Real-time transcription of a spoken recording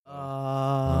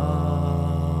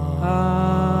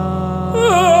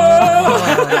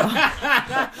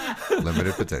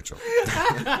Limited potential.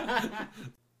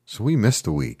 So we missed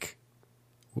a week.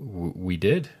 We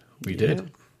did. We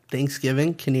did.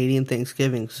 Thanksgiving, Canadian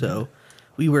Thanksgiving, so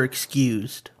we were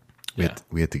excused.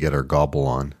 We had to get our gobble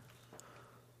on.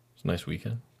 It's a nice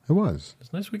weekend. It was. It's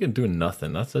a nice weekend doing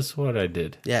nothing. That's what I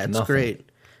did. Yeah, it's nothing. great.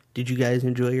 Did you guys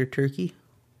enjoy your turkey?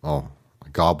 Oh, I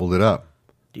gobbled it up.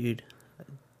 Dude,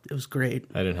 it was great.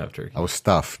 I didn't have turkey. I was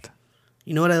stuffed.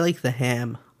 You know what? I like the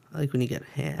ham. I like when you get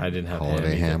ham. I didn't have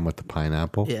Holiday ham. ham with the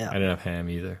pineapple. Yeah. I didn't have ham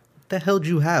either. What the hell did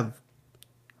you have?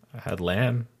 I had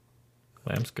lamb.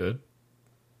 Lamb's good.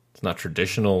 It's not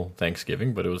traditional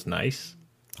Thanksgiving, but it was nice.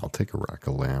 I'll take a rack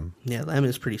of lamb. Yeah, lamb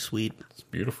is pretty sweet. It's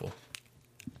beautiful.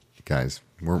 Guys,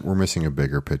 we're missing a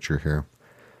bigger picture here.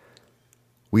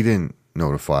 We didn't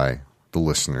notify the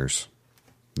listeners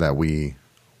that we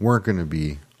weren't going to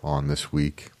be on this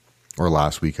week, or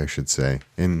last week, I should say,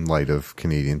 in light of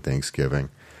Canadian Thanksgiving.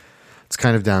 It's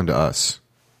kind of down to us.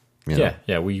 You know?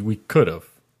 Yeah, we could have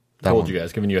told you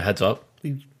guys, given you a heads up.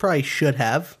 We probably should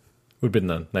have. Would have been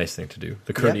the nice thing to do,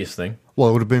 the courteous thing. Well,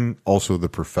 it would have been also the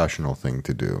professional thing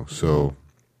to do. So,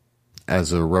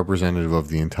 as a representative of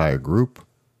the entire group,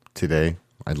 today,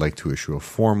 I'd like to issue a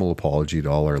formal apology to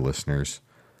all our listeners.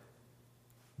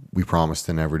 We promise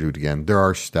to never do it again. There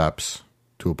are steps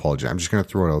to apologize. I'm just going to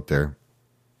throw it out there.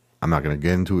 I'm not going to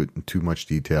get into it in too much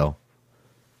detail.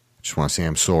 I just want to say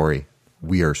I'm sorry.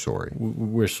 We are sorry.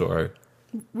 We're sorry.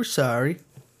 We're sorry.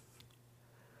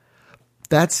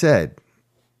 That said,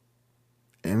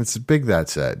 and it's a big that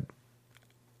said,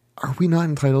 are we not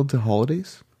entitled to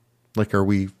holidays? Like, do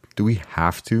we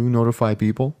have to notify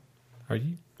people? Are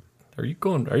you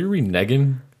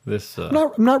reneging this? I'm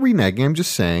not reneging. I'm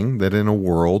just saying that in a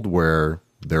world where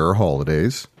there are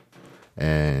holidays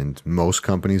and most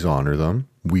companies honor them,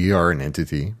 we are an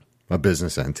entity, a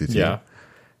business entity. Yeah.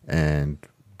 And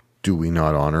do we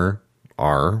not honor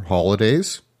our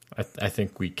holidays? I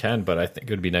think we can, but I think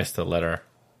it would be nice to let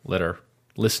our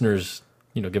listeners,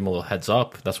 give them a little heads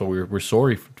up. That's why we're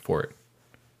sorry for it.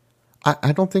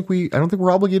 I don't think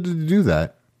we're obligated to do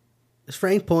that. Is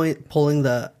Frank pulling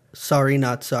the sorry,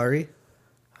 not sorry?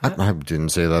 I didn't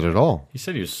say that at all. He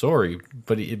said he was sorry,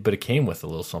 but it came with a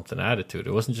little something added to it.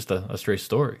 It wasn't just a straight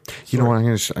story. You know what? I'm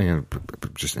gonna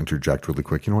just interject really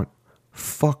quick. You know what?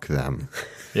 Fuck them.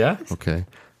 Yeah? Okay.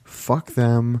 Fuck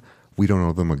them. We don't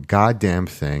owe them a goddamn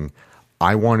thing.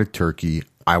 I wanted turkey.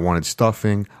 I wanted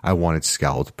stuffing. I wanted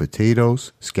scalloped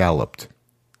potatoes. Scalloped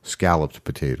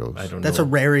potatoes. I don't know. That's a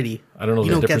rarity. I don't know You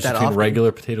the don't get difference that between often.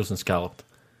 regular potatoes and scalloped.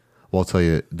 Well, I'll tell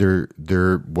you,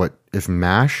 they're what if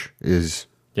mash is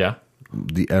Yeah.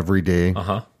 the everyday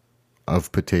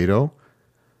of potato,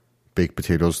 baked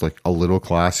potatoes like a little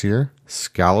classier.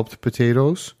 Scalloped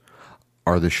potatoes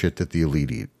are the shit that the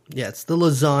elite eat. Yeah, it's the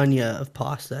lasagna of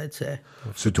pasta, I'd say.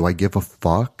 So do I give a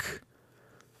fuck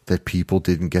that people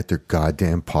didn't get their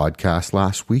goddamn podcast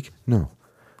last week? No,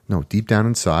 deep down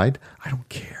inside, I don't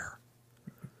care.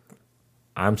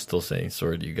 I'm still saying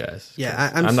sorry to you guys.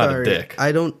 Yeah, I'm not sorry. a dick.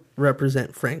 I don't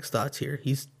represent Frank's thoughts here.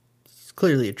 He's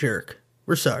clearly a jerk.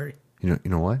 We're sorry. You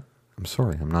know what? I'm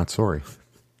sorry. I'm not sorry.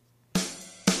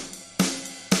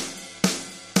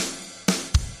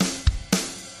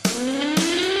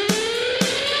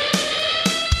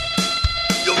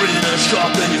 You're in a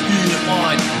shop and you feel it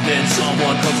fine. Then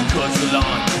someone comes and cuts the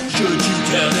line. Should you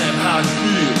tell them how you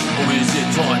feel? Or is it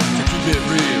time to keep it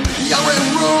real? The unwritten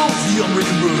rules. The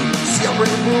unwritten rules. It's the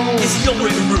unwritten rules. It's the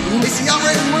unwritten rules. It's the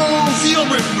unwritten rules. The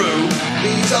unwritten rules.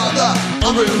 These are the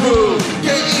unwritten rules.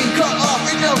 Getting cut off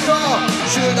in your car.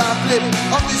 Should I flip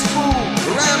off this fool?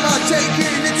 Or am I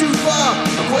taking it too far?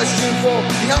 A question for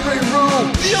the unwritten rule.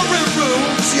 The unwritten rule.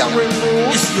 It's the unwritten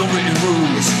rules. It's the unwritten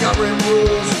rules. It's the unwritten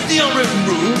rules. The unwritten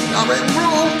rule. Unwritten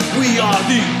rule. We are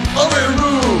the unwritten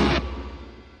rule.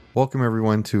 Welcome,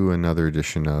 everyone, to another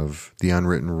edition of The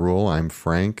Unwritten Rule. I'm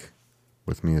Frank.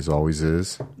 With me, as always,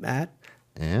 is... Matt?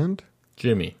 And?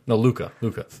 Jimmy. No, Luca.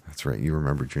 That's right. You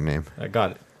remembered your name. I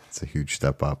got it. It's a huge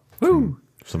step up from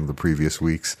some of the previous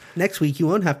weeks. Next week, you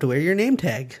won't have to wear your name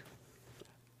tag.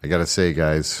 I got to say,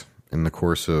 guys, in the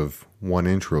course of one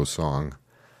intro song,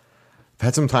 I've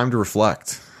had some time to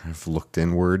reflect. I've looked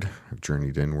inward. I've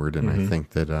journeyed inward. And I think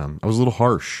that I was a little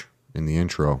harsh in the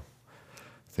intro.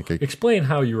 Explain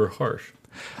how you were harsh.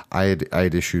 I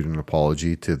had issued an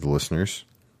apology to the listeners.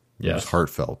 It was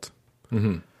heartfelt.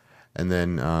 Mm-hmm. And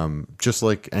then, just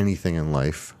like anything in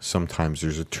life, sometimes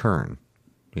there's a turn.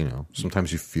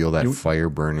 Sometimes you feel that fire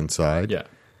burn inside. Yeah.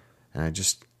 And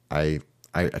I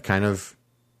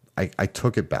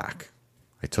took it back.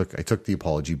 I took the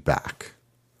apology back.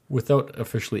 Without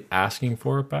officially asking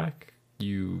for it back?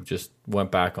 you just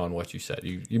went back on what you said.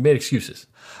 You made excuses.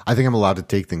 I think I'm allowed to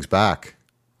take things back.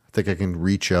 I think I can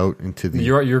reach out into the.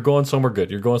 You're going somewhere good.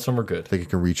 You're going somewhere good. I think I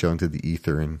can reach out into the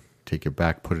ether and take it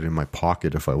back, put it in my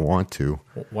pocket if I want to.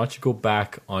 Why don't you go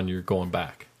back on your going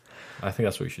back? I think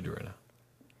that's what you should do right now.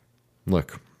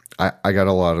 Look, I got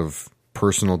a lot of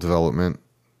personal development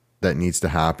that needs to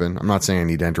happen. I'm not saying I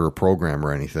need to enter a program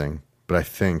or anything, but I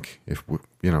think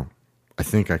I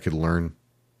think I could learn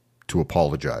to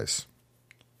apologize.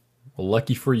 Well,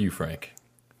 lucky for you, Frank.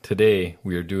 Today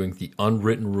we are doing the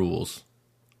unwritten rules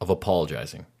of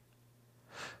apologizing.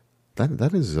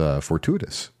 That is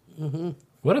fortuitous. Mm-hmm.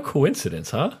 What a coincidence,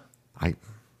 huh? I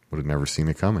would have never seen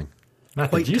it coming.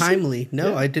 Matt, Quite did you see- timely. No,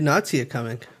 Yeah. I did not see it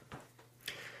coming.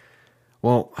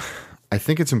 Well, I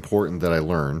think it's important that I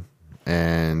learn,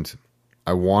 and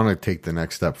I want to take the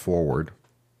next step forward,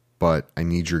 but I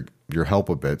need your help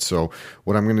a bit. So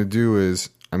what I'm going to do is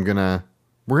we're going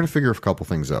to figure a couple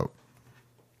things out.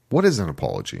 What is an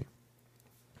apology?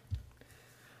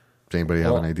 Does anybody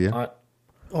have an idea?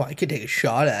 Oh, I could take a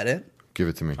shot at it. Give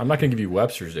it to me. I'm not going to give you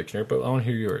Webster's dictionary, but I want to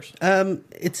hear yours.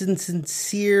 It's a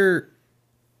sincere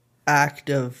act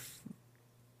of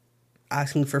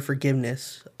asking for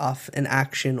forgiveness off an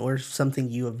action or something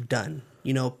you have done.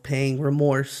 You know, paying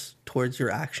remorse towards your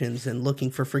actions and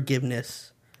looking for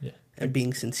forgiveness and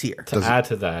being sincere. To add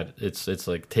to that, it's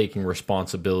like taking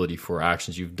responsibility for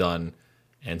actions you've done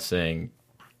and saying,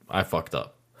 I fucked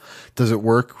up. Does it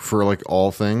work for like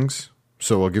all things?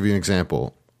 So I'll give you an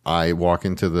example. I walk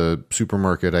into the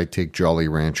supermarket, I take Jolly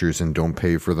Ranchers and don't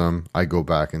pay for them. I go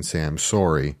back and say I'm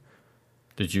sorry.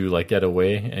 Did you like get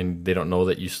away and they don't know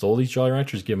that you stole these Jolly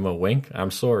Ranchers? Give them a wink.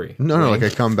 I'm sorry. No, Wink.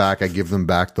 like I come back, I give them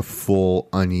back the full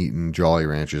uneaten Jolly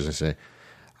Ranchers. I say,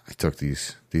 I took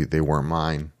these. They weren't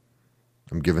mine.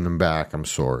 I'm giving them back. I'm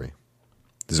sorry.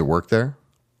 Does it work there?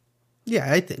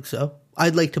 Yeah, I think so.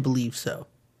 I'd like to believe so.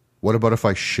 What about if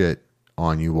I shit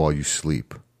on you while you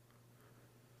sleep?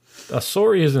 A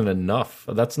sorry isn't enough.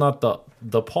 That's not the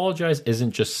apologize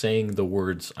isn't just saying the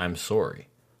words I'm sorry.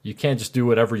 You can't just do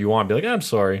whatever you want and be like, I'm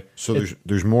sorry. So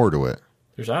there's more to it.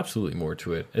 There's absolutely more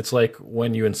to it. It's like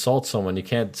when you insult someone, you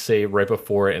can't say right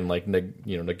before it and like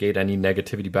negate any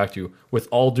negativity back to you. With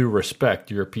all due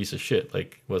respect, you're a piece of shit.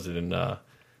 Like, was it in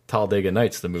Talladega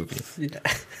Nights, the movie? Yeah.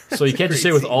 So you can't just say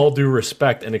Great with scene. all due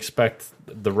respect and expect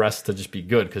the rest to just be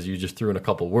good because you just threw in a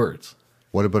couple words.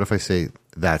 What about if I say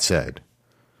that said?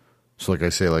 So like I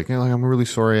say like, I'm really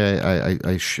sorry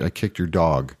I kicked your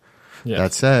dog. Yeah.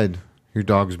 That said, your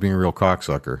dog's being a real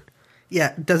cocksucker.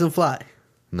 Yeah, it doesn't fly.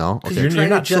 No? Because Okay. you're trying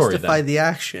to not sorry, justify then. the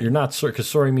action. You're not sorry because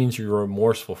sorry means you're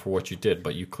remorseful for what you did,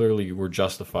 but you clearly were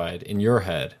justified in your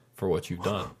head for what you've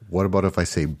done. What about if I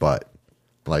say but?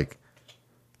 Like,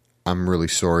 I'm really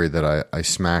sorry that I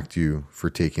smacked you for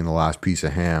taking the last piece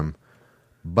of ham,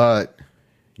 but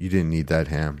you didn't need that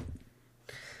ham.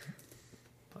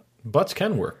 Butts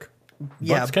can work.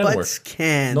 Yeah, Butts can butts work.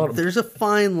 can. No, There's a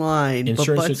fine line, but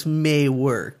Insurance butts is- may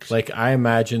work. Like I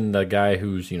imagine the guy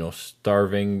who's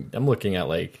starving. I'm looking at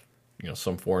like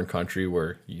some foreign country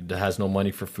where he has no money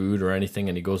for food or anything,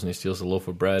 and he goes and he steals a loaf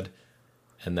of bread,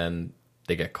 and then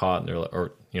they get caught and they're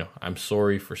like, I'm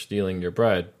sorry for stealing your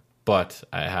bread, but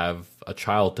I have a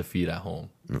child to feed at home.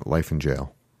 Life in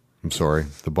jail. I'm sorry.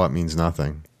 The but means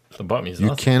nothing. The butt means You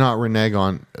nothing. cannot renege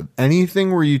on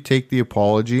anything where you take the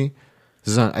apology.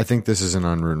 I think this is an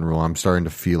unwritten rule. I'm starting to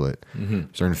feel it. Mm-hmm.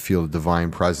 Starting to feel the divine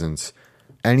presence.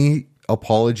 Any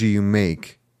apology you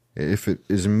make, if it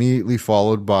is immediately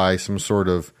followed by some sort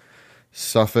of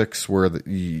suffix where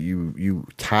you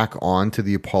tack on to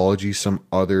the apology some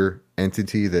other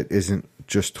entity that isn't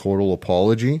just total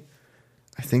apology,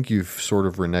 I think you've sort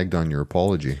of reneged on your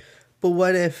apology. But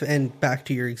what if, and back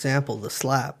to your example, the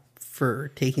slap for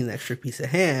taking the extra piece of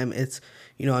ham, it's,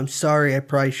 I'm sorry, I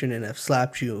probably shouldn't have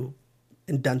slapped you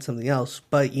and done something else,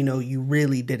 but you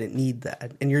really didn't need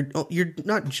that. And you're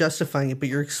not justifying it, but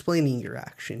you're explaining your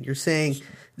action. You're saying,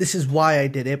 this is why I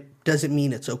did it. Doesn't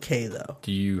mean it's okay though.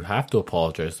 Do you have to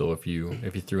apologize though if you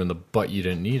threw in the but you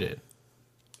didn't need it?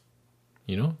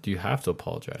 Do you have to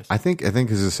apologize? I think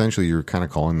because essentially you're kind of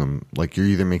calling them, like, you're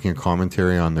either making a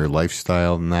commentary on their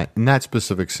lifestyle in that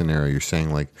specific scenario. You're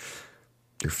saying like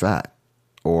you're fat,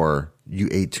 or you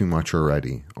ate too much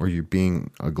already, or you're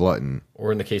being a glutton.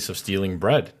 Or in the case of stealing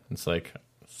bread, it's like,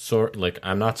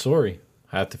 I'm not sorry.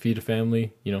 I have to feed a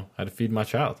family. I had to feed my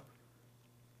child.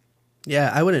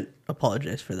 Yeah, I wouldn't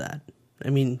apologize for that. I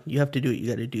mean, you have to do what you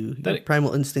got to do. Your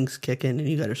primal instincts kick in and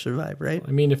you got to survive, right? I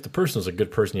mean, if the person is a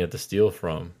good person you had to steal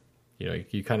from,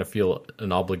 you kind of feel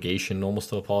an obligation almost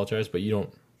to apologize, but you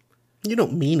don't. You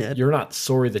don't mean it. You're not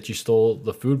sorry that you stole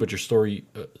the food, but you're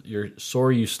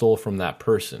sorry you stole from that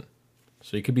person.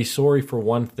 So you could be sorry for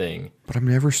one thing. But I'm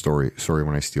never sorry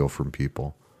when I steal from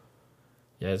people.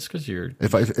 Yeah, it's because you're...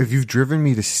 If you've driven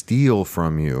me to steal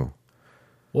from you...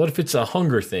 What if it's a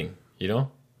hunger thing, you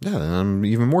know? Yeah, then I'm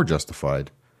even more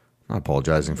justified. I'm not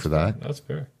apologizing for that. That's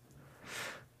fair.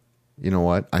 You know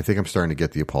what? I think I'm starting to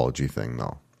get the apology thing,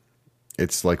 though.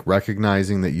 It's like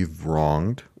recognizing that you've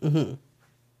wronged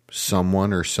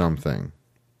someone or something.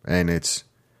 And it's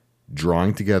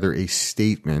drawing together a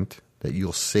statement that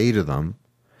you'll say to them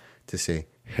to say,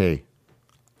 hey,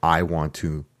 I want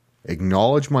to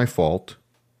acknowledge my fault,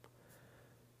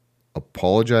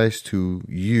 apologize to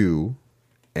you,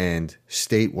 and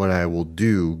state what I will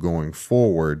do going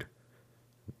forward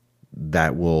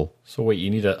that will So wait, you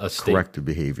need a correct the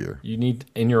behavior. You need,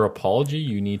 in your apology,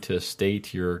 you need to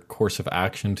state your course of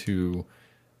action to,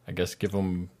 I guess, give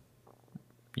them,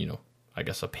 you know, I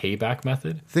guess a payback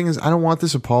method. Thing is, I don't want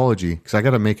this apology because I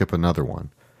got to make up another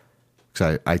one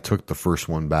because I took the first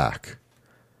one back.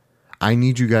 I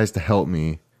need you guys to help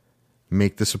me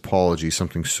make this apology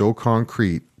something so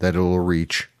concrete that it will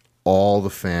reach all the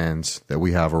fans that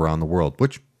we have around the world,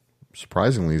 which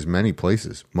surprisingly is many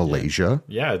places. Malaysia.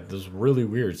 Yeah, it was really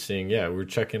weird seeing, we were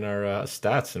checking our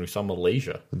stats and we saw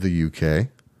Malaysia. The UK.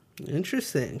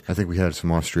 Interesting. I think we had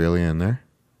some Australia in there.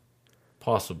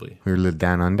 Possibly. We lived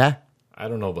down under. I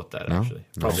don't know about that, actually.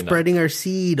 Probably not. Spreading our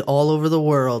seed all over the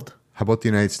world. How about the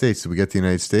United States? Did we get the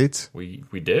United States? We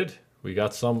did. We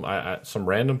got some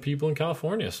random people in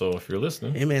California, so if you're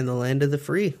listening. Hey, man, the land of the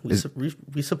free.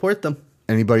 We support them.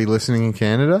 Anybody listening in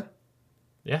Canada?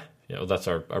 Yeah, well, that's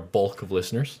our bulk of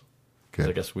listeners. Okay.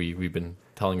 I guess we've been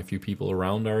telling a few people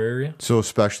around our area. So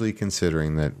especially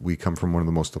considering that we come from one of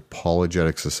the most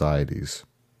apologetic societies,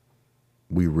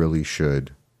 we really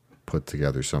should put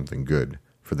together something good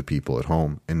for the people at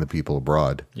home and the people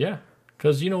abroad. Yeah,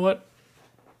 because you know what?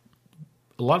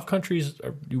 A lot of countries,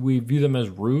 we view them as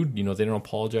rude. You know, they don't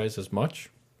apologize as much.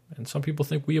 And some people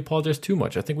think we apologize too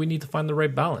much. I think we need to find the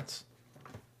right balance.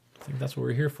 I think that's what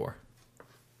we're here for.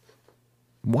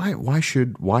 Why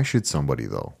should somebody,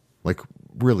 though? Like,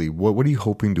 really, what are you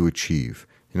hoping to achieve?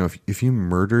 You know, if you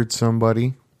murdered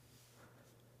somebody,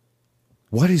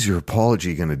 what is your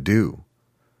apology going to do?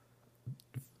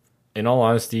 In all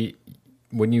honesty,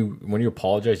 when you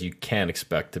apologize, you can't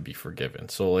expect to be forgiven.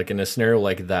 So, like in a scenario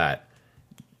like that,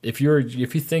 if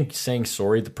you think saying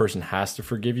sorry, the person has to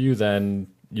forgive you, then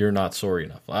you're not sorry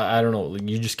enough. I don't know.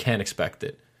 You just can't expect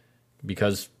it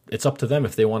because it's up to them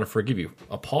if they want to forgive you.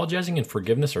 Apologizing and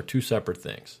forgiveness are two separate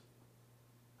things.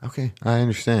 Okay, I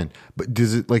understand. But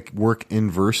does it like work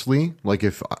inversely? Like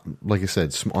if, like I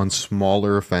said, on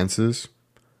smaller offenses,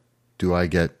 do I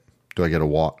get a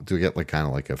walk? Do I get like kind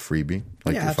of like a freebie?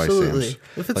 Like yeah, if absolutely. I say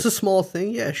If it's like, a small thing,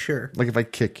 yeah, sure. Like if I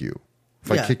kick you,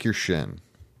 if I kick your shin.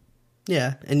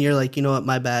 Yeah, and you're like, you know what,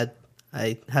 my bad.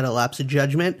 I had a lapse of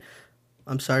judgment.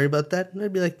 I'm sorry about that. And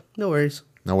I'd be like, no worries.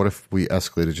 Now, what if we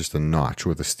escalated just a notch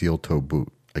with a steel toe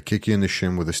boot? I kick you in the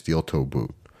shin with a steel toe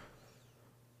boot.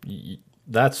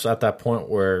 That's at that point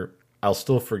where I'll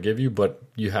still forgive you, but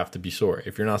you have to be sorry.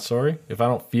 If you're not sorry, if I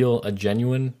don't feel a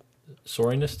genuine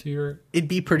sorriness to your... It'd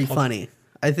be pretty funny.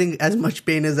 I think as much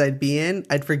pain as I'd be in,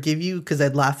 I'd forgive you because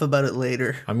I'd laugh about it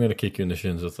later. I'm going to kick you in the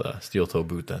shins with a steel toe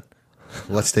boot then.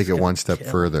 Let's take it one step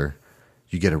further.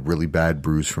 You get a really bad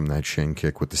bruise from that shin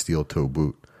kick with the steel toe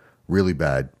boot. Really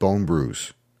bad. Bone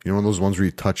bruise. You know one of those ones where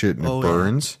you touch it and it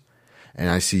burns? Yeah. And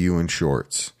I see you in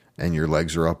shorts and your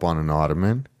legs are up on an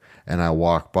ottoman and I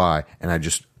walk by and I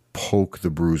just poke the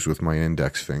bruise with my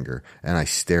index finger and I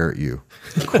stare at you,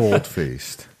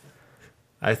 cold-faced.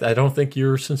 I don't think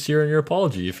you're sincere in your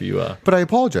apology if you... But I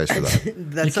apologize for that.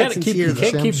 That's not sincere, you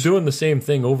can't keep doing the same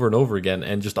thing over and over again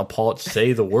and just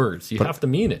say the words. You have to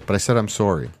mean it. But I said I'm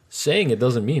sorry. Saying it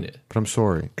doesn't mean it. But I'm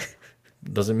sorry.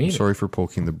 Doesn't mean I'm sorry for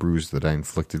poking the bruise that I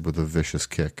inflicted with a vicious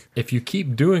kick. If you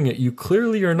keep doing it, you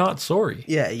clearly are not sorry.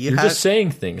 Yeah, you're just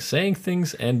saying things. Saying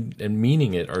things and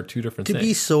meaning it are two different things. To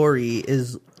be sorry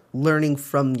is learning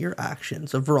from your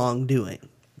actions of wrongdoing.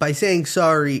 By saying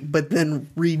sorry, but then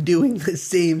redoing the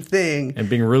same thing. And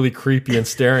being really creepy and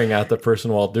staring at the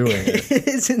person while doing it. It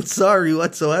isn't sorry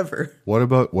whatsoever. What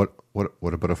about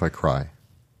if I cry?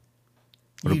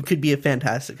 You could be a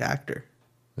fantastic actor.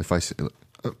 If I say,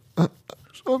 I'm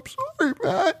sorry,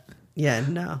 Matt. Yeah,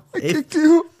 no. I kicked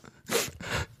you.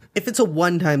 If it's a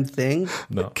one-time thing,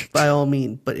 No. by all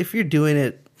means. But if you're doing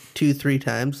it 2-3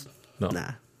 times, No.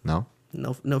 nah.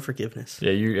 No forgiveness.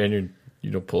 Yeah, you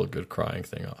don't pull a good crying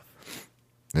thing off.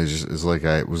 It was like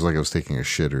I was taking a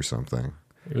shit or something.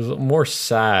 It was more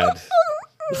sad.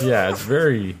 Yeah, it's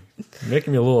very...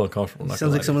 Making me a little uncomfortable. Not Sounds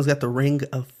gonna like lie. someone's got the ring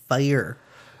of fire.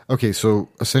 Okay, so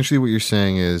essentially what you're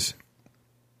saying is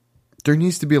there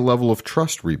needs to be a level of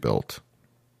trust rebuilt.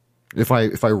 If I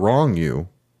wrong you,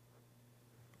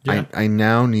 Yeah. I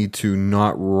now need to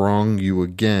not wrong you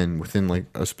again within like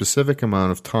a specific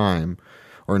amount of time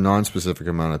or non-specific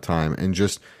amount of time and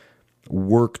just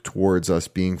work towards us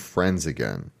being friends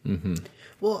again.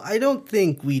 Well, I don't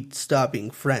think we'd stop being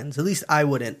friends. At least I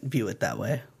wouldn't view it that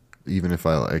way. Even if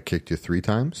I kicked you 3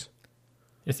 times?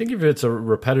 I think if it's a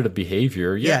repetitive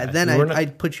behavior, Yeah, then we're not-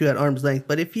 I'd put you at arm's length.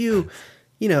 But if you,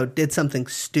 did something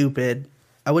stupid,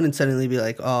 I wouldn't suddenly be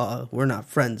like, oh, we're not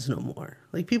friends no more.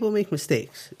 Like, people make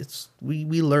mistakes. We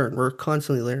learn. We're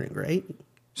constantly learning, right?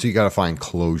 So you got to find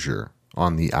closure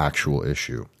on the actual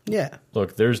issue. Yeah.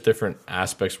 Look, there's different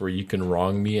aspects where you can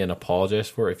wrong me and apologize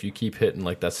for it. If you keep hitting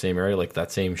like that same area, like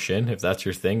that same shin, if that's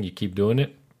your thing, you keep doing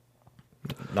it.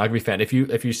 Not gonna be a fan. If you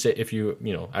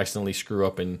accidentally screw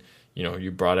up and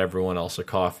you brought everyone else a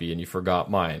coffee and you forgot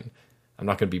mine, I'm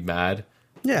not gonna be mad.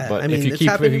 Yeah, But I mean, if you it's keep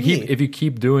happened to me. if you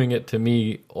keep doing it to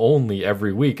me only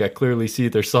every week, I clearly see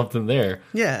there's something there.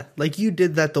 Yeah, like you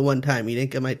did that the one time. You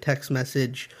didn't get my text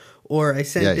message, or I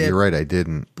sent Yeah, it, you're right. I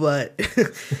didn't. but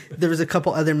there was a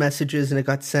couple other messages and it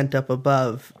got sent up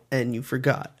above and you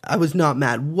forgot. I was not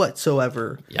mad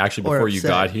whatsoever. Actually, or before you upset.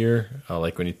 got here,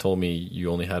 like when you told me you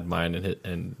only had mine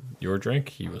and your drink,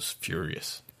 he was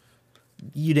furious.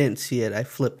 You didn't see it. I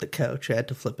flipped the couch. I had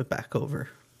to flip it back over.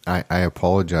 I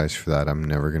apologize for that. I'm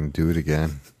never going to do it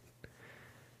again.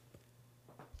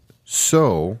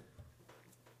 So,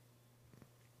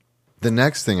 the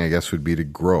next thing, I guess, would be to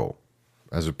grow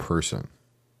as a person,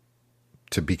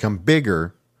 to become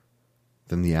bigger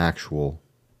than the actual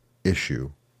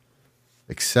issue.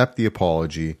 Accept the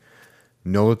apology.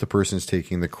 Know that the person is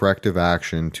taking the corrective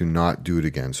action to not do it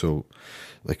again. So,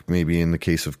 like maybe in the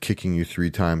case of kicking you 3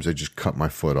 times, I just cut my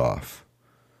foot off.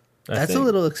 That's a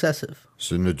little excessive.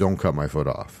 So no, don't cut my foot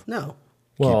off. No.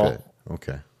 Well, Keep it.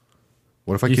 Okay.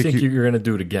 What if I you kick think you? you're going to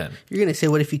do it again? You're going to say,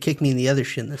 what if you kick me in the other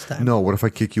shin this time? No. What if I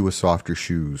kick you with softer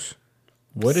shoes?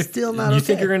 What if Still not you okay.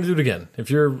 think you're going to do it again? If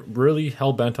you're really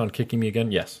hell bent on kicking me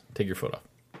again, yes, take your foot off.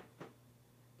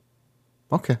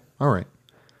 Okay. All right.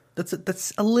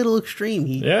 That's a little extreme.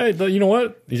 Yeah, you know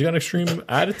what? He's got an extreme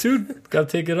attitude. Got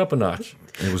to take it up a notch.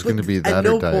 It was going to be that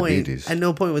or diabetes. At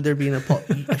no point would there be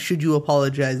should you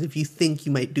apologize if you think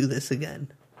you might do this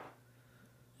again.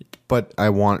 But I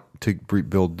want to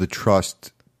build the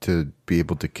trust to be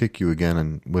able to kick you again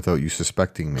and without you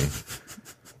suspecting me.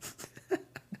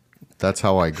 That's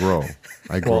how I grow.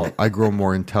 I grow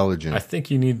more intelligent. I think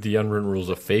you need the unwritten rules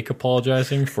of fake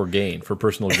apologizing for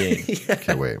personal gain.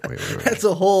 Okay, wait. That's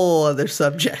a whole other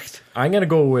subject. I'm going to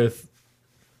go with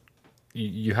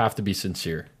you have to be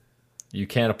sincere. You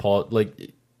can't apologize.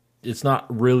 Like, it's not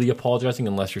really apologizing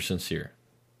unless you're sincere.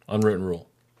 Unwritten rule.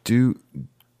 Do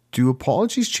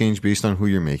apologies change based on who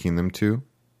you're making them to?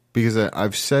 Because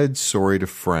I've said sorry to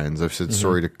friends. I've said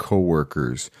sorry to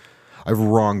coworkers. I've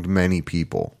wronged many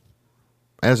people.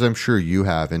 As I'm sure you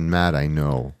have, and Matt, I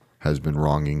know, has been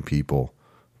wronging people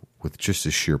with just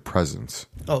a sheer presence.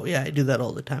 Oh, yeah, I do that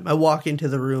all the time. I walk into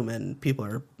the room and people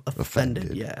are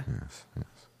offended. Yeah. Yes.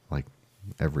 Like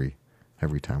every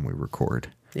time we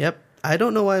record. Yep. I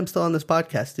don't know why I'm still on this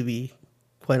podcast, to be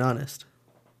quite honest.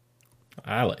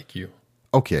 I like you.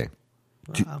 Okay.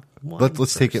 Wow.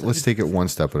 Let's take it one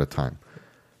step at a time.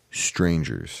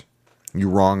 Strangers. You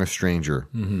wrong a stranger.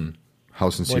 Mm-hmm. How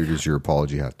sincere does your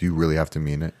apology have? Do you really have to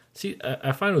mean it? See,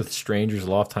 I find with strangers a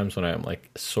lot of times when I'm like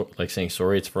saying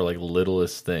sorry, it's for like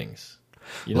littlest things.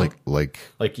 You know? Like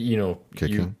You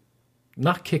kicking?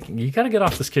 not kicking. You got to get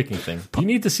off this kicking thing. You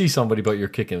need to see somebody about your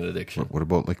kicking addiction. What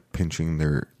about like pinching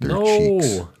their No,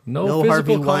 cheeks? no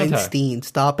Harvey physical contact. Weinstein.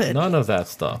 Stop it. None of that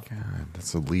stuff. God,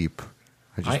 that's a leap.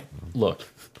 Look,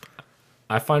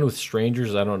 I find with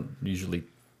strangers, I don't usually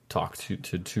talk to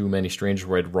too many strangers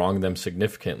where I'd wrong them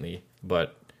significantly,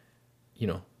 but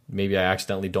maybe I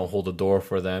accidentally don't hold the door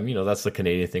for them. That's the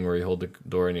Canadian thing where you hold the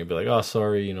door and you'll be like, oh,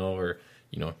 sorry, or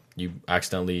you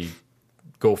accidentally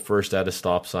go first at a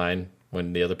stop sign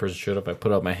when the other person showed up. I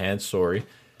put up my hand, sorry.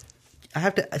 I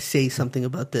have to say something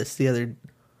about this.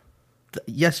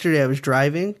 Yesterday I was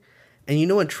driving,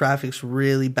 and when traffic's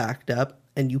really backed up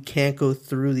and you can't go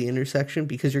through the intersection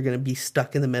because you're going to be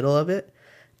stuck in the middle of it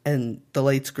and the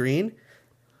light's green.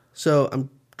 So I'm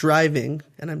driving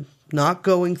and I'm not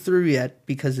going through yet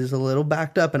because it's a little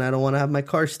backed up and I don't want to have my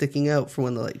car sticking out for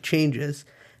when the light changes.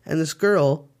 And this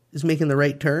girl is making the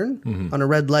right turn on a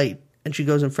red light and she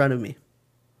goes in front of me.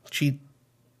 She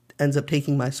ends up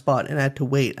taking my spot and I had to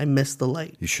wait. I missed the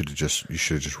light. You should have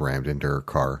just rammed into her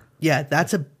car. Yeah,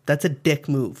 that's a That's a dick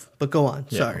move. But go on.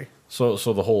 Yeah. Sorry. So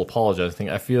the whole apologizing thing,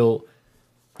 I feel,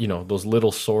 those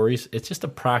little sorries, it's just a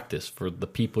practice for the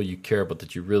people you care about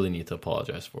that you really need to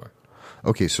apologize for.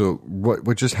 Okay, so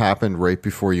what just happened right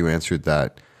before you answered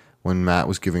that, when Matt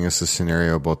was giving us a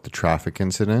scenario about the traffic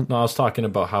incident? No, I was talking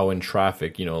about how in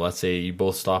traffic, let's say you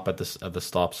both stop at the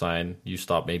stop sign, you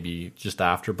stop maybe just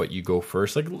after, but you go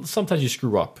first. Like sometimes you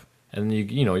screw up and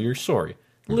you're sorry.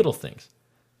 Little things.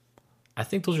 I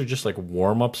think those are just like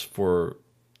warm-ups for,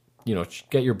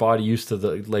 get your body used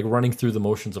to running through the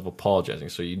motions of apologizing.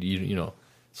 So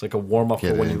it's like a warm-up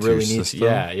for when you really need to.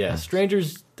 Yeah.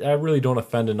 Strangers, I really don't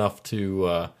offend enough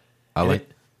to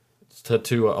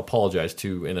to apologize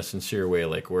to in a sincere way,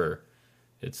 like where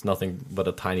it's nothing but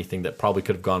a tiny thing that probably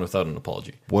could have gone without an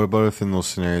apology. What about if in those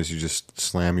scenarios you just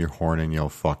slam your horn and yell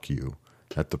 "fuck you"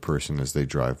 at the person as they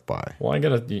drive by? Well, you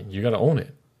gotta own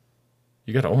it.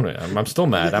 You gotta own it. I'm still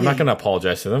mad. I'm not gonna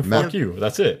apologize to them. Fuck you.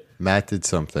 That's it. Matt did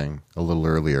something a little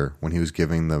earlier when he was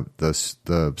giving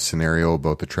the scenario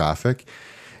about the traffic.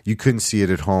 You couldn't see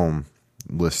it at home,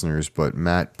 listeners, but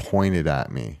Matt pointed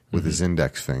at me with his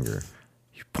index finger.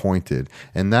 He pointed,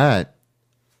 and that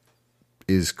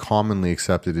is commonly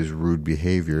accepted as rude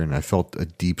behavior, and I felt a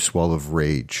deep swell of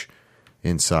rage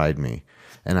inside me,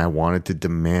 and I wanted to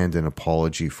demand an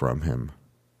apology from him.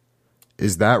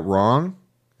 Is that wrong?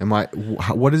 Am I?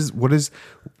 What is?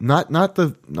 Not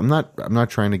the. I'm not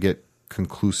trying to get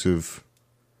conclusive,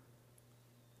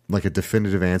 like a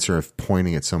definitive answer of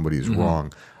pointing at somebody is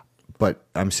wrong, but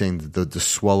I'm saying the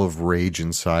swell of rage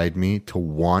inside me to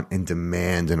want and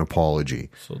demand an apology.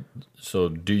 So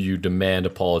do you demand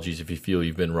apologies if you feel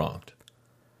you've been wronged?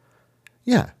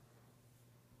 Yeah.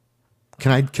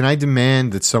 Can I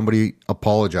demand that somebody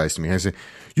apologize to me? I say,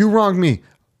 you wronged me.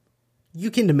 You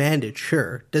can demand it,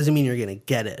 sure. Doesn't mean you're going to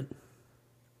get it.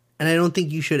 And I don't think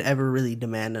you should ever really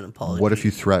demand an apology. What if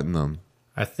you threaten them?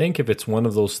 I think if it's one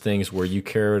of those things where you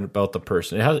care about the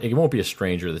person, it won't be a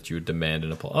stranger that you would demand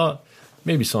an apology.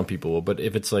 Maybe some people will, but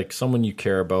if it's like someone you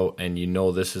care about and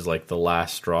this is like the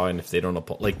last straw, and if they don't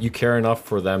you care enough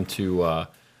for them to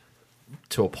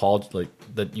apologize,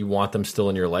 like that you want them still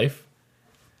in your life,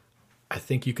 I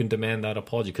think you can demand that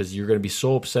apology because you're going to be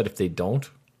so upset if they don't.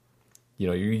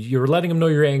 You're letting them know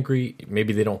you're angry.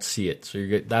 Maybe they don't see it.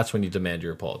 So that's when you demand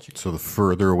your apology. So the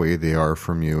further away they are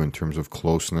from you in terms of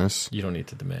closeness. You don't need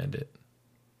to demand it.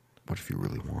 What if you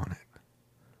really want it?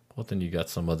 Well, then you got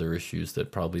some other issues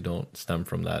that probably don't stem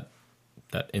from that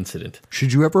incident.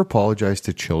 Should you ever apologize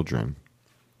to children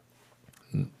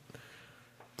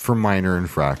for minor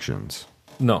infractions?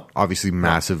 No. Obviously,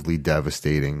 massively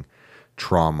devastating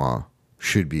trauma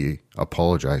should be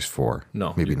apologized for.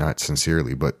 No. Maybe not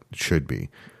sincerely, but should be.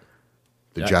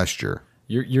 The gesture.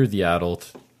 You're the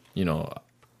adult.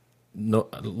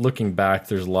 Looking back,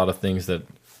 there's a lot of things that,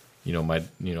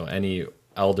 any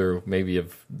elder maybe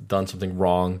have done something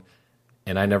wrong,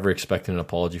 and I never expected an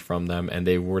apology from them, and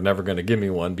they were never going to give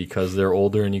me one because they're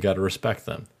older and you got to respect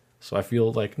them. So I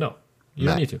feel like, no, you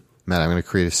don't need to. Matt, I'm going to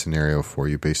create a scenario for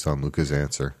you based on Luca's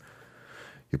answer.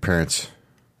 Your parents,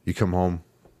 you come home,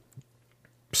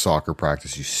 soccer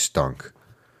practice, you stunk.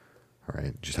 All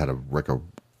right, just had a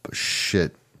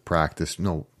shit practice.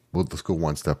 No, let's go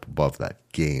one step above that.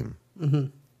 Game.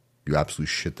 You absolutely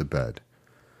shit the bed.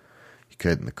 You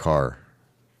get in the car.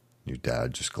 Your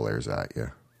dad just glares at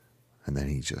you. And then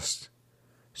he just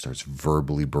starts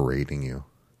verbally berating you.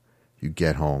 You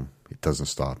get home. It doesn't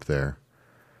stop there.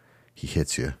 He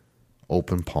hits you.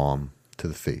 Open palm to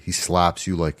the face. He slaps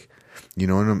you like,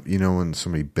 when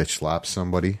somebody bitch slaps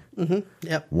somebody?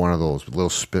 Yep. One of those.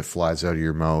 Little spit flies out of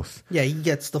your mouth. Yeah, he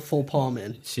gets the full palm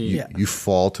in. You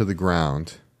fall to the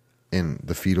ground in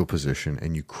the fetal position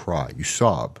and you cry. You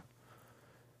sob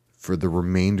for the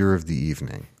remainder of the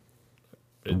evening.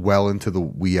 Well into the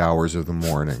wee hours of the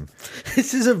morning.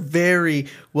 This is a very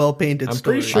well-painted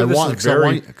story. I'm pretty sure this is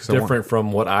very different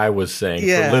from what I was saying.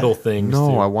 Yeah. The little things.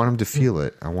 No, I want him to feel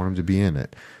it. I want him to be in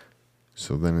it.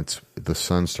 So then the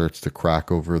sun starts to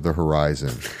crack over the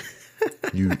horizon.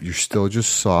 You're still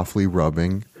just softly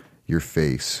rubbing your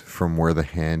face from where the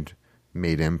hand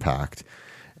made impact.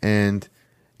 And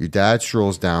your dad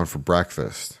strolls down for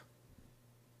breakfast.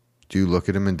 Do you look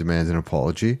at him and demand an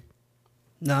apology?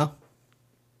 No.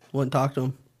 Wouldn't talk to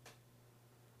him.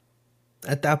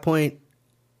 At that point,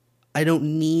 I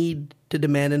don't need to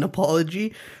demand an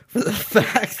apology for the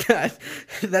fact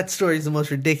that story is the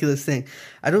most ridiculous thing.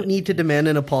 I don't need to demand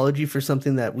an apology for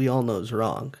something that we all know is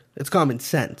wrong. It's common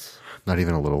sense. Not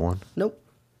even a little one? Nope.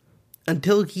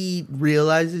 Until he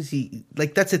realizes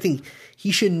that's the thing.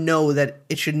 He should know that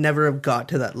it should never have got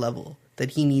to that level,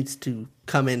 that he needs to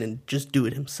come in and just do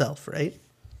it himself, right?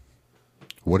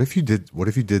 What if you did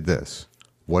this?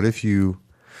 What if you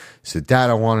said, Dad,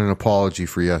 I want an apology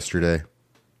for yesterday.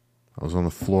 I was on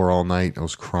the floor all night. I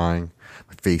was crying.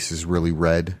 My face is really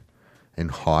red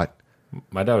and hot.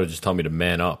 My dad would just tell me to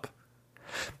man up.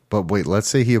 But wait, let's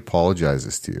say he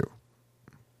apologizes to you.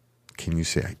 Can you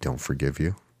say, I don't forgive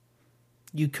you?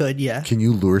 You could, yeah. Can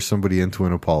you lure somebody into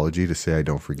an apology to say, I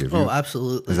don't forgive you? Oh,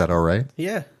 absolutely. Is that all right?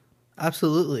 Yeah,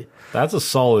 absolutely. That's a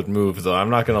solid move, though. I'm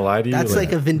not going to lie to you. That's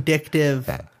like a vindictive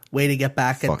way to get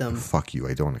back at them. Fuck you,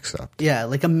 I don't accept. Yeah,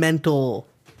 like a mental,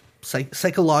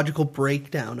 psychological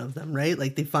breakdown of them, right?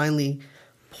 Like they finally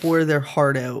pour their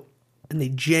heart out and they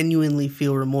genuinely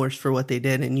feel remorse for what they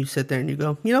did. And you sit there and you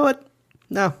go, you know what?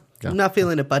 No, I'm not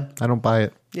feeling it, bud. I don't buy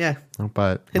it. Yeah. I don't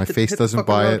buy it. My face doesn't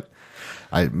buy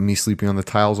it. Me sleeping on the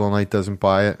tiles all night doesn't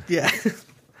buy it. Yeah.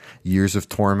 Years of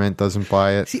torment doesn't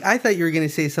buy it. See, I thought you were going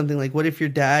to say something like, what if your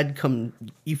dad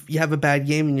you have a bad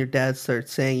game and your dad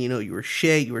starts saying, you were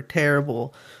shit, you were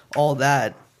terrible, all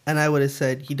that. And I would have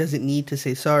said, he doesn't need to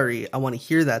say sorry. I want to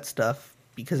hear that stuff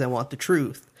because I want the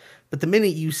truth. But the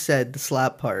minute you said the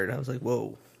slap part, I was like,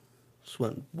 whoa, this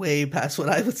went way past what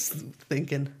I was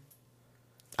thinking.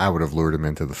 I would have lured him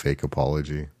into the fake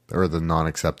apology or the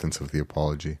non-acceptance of the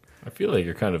apology. I feel like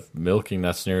you're kind of milking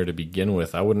that scenario to begin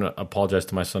with. I wouldn't apologize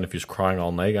to my son if he was crying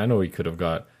all night. I know he could have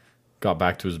got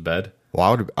back to his bed.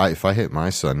 Well, if I hit my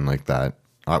son like that,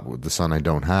 the son I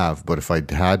don't have, but if I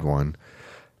had one,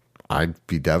 I'd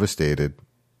be devastated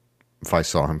if I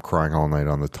saw him crying all night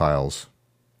on the tiles.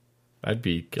 I'd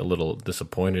be a little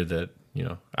disappointed that,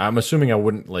 I'm assuming I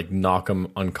wouldn't like knock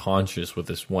him unconscious with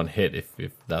this one hit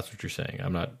if that's what you're saying.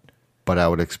 I'm not. But I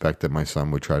would expect that my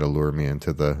son would try to lure me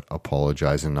into the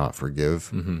apologize and not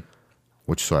forgive,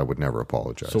 so I would never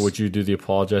apologize. So would you do the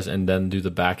apologize and then do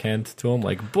the backhand to him?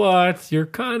 Like, but you're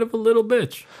kind of a little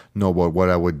bitch. No, but what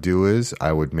I would do is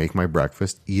I would make my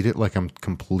breakfast, eat it like I'm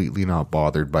completely not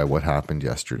bothered by what happened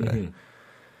yesterday.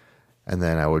 And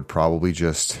then I would probably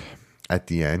just, at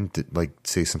the end, like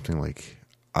say something like,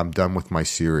 I'm done with my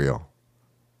cereal.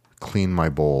 Clean my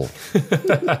bowl.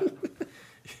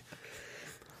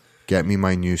 Get me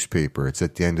my newspaper. It's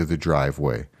at the end of the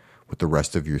driveway with the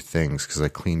rest of your things because I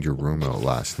cleaned your room out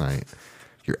last night.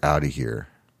 You're out of here.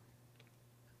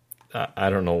 I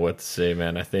don't know what to say,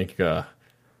 man. I think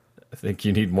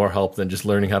you need more help than just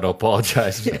learning how to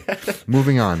apologize. Yeah.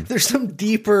 Moving on. There's some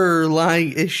deeper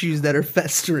lying issues that are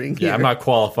festering here. Yeah, I'm not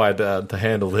qualified to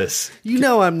handle this.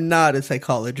 I'm not a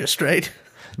psychologist, right?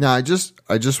 No, I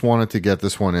just wanted to get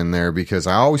this one in there because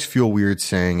I always feel weird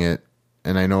saying it,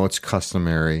 and I know it's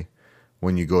customary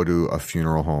when you go to a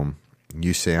funeral home.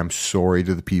 You say, I'm sorry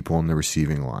to the people in the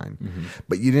receiving line.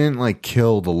 But you didn't, like,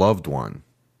 kill the loved one.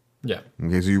 Yeah.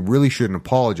 Because you really shouldn't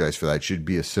apologize for that. It should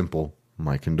be a simple,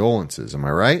 my condolences. Am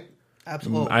I right?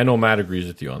 Absolutely. I know Matt agrees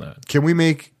with you on that. Can we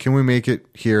make it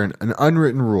here an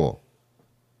unwritten rule?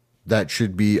 That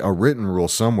should be a written rule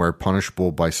somewhere,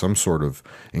 punishable by some sort of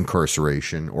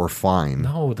incarceration or fine.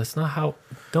 No, that's not how.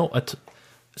 No,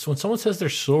 so when someone says they're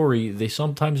sorry, they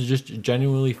sometimes just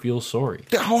genuinely feel sorry.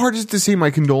 How hard is it to say my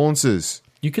condolences?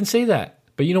 You can say that,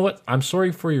 but you know what? I'm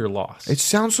sorry for your loss. It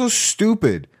sounds so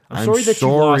stupid. I'm sorry that you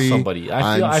lost somebody.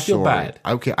 I feel bad.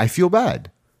 Okay, I feel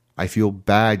bad. I feel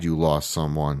bad you lost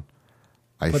someone.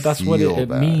 But that's what it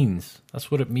means.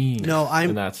 That's what it means. No,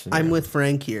 I'm with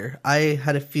Frank here. I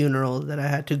had a funeral that I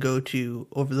had to go to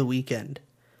over the weekend.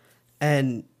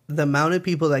 And the amount of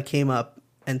people that came up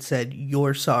and said,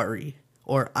 you're sorry,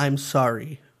 or I'm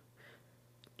sorry.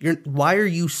 Why are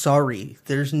you sorry?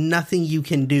 There's nothing you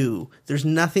can do. There's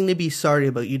nothing to be sorry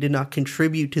about. You did not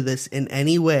contribute to this in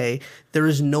any way. There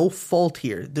is no fault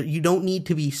here. You don't need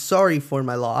to be sorry for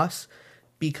my loss.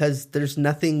 Because there's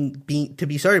nothing to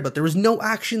be sorry about. There was no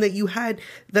action that you had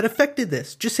that affected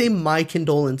this. Just say my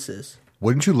condolences.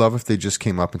 Wouldn't you love if they just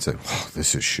came up and said, oh,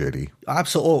 this is shitty?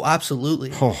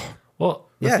 Absolutely. Oh. Well,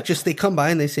 yeah, just they come by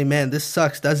and they say, man, this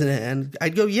sucks, doesn't it? And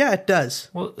I'd go, yeah, it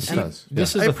does. Well, see, it does.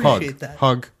 This Yeah. is I appreciate that.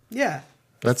 Hug. Yeah.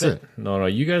 That's it. No,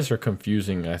 you guys are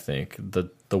confusing, I think,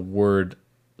 the word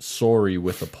sorry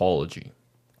with apology.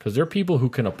 Because there are people who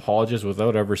can apologize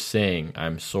without ever saying,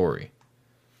 I'm sorry.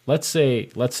 Let's say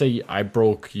I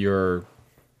broke your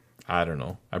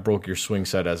swing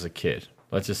set as a kid.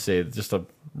 Let's just say just a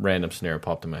random scenario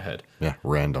popped in my head. Yeah,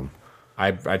 random.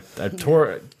 I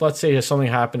tore. Let's say something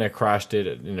happened. I crashed it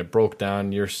and it broke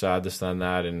down. You're sad, this, and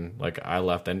that, and like I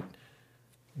left. And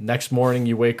next morning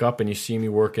you wake up and you see me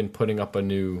working, putting up a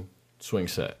new swing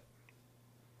set.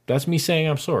 That's me saying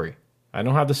I'm sorry. I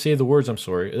don't have to say the words I'm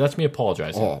sorry. That's me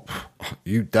apologizing. Oh,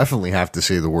 you definitely have to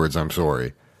say the words I'm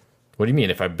sorry. What do you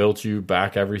mean? If I built you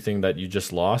back everything that you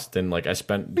just lost, then like I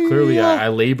spent clearly I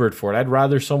labored for it. I'd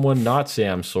rather someone not say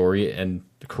I'm sorry and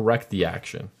correct the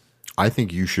action. I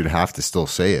think you should have to still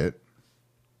say it.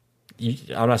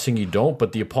 I'm not saying you don't,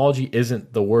 but the apology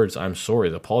isn't the words "I'm sorry."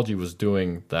 The apology was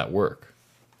doing that work.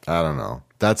 I don't know.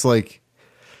 That's like,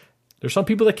 there's some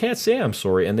people that can't say I'm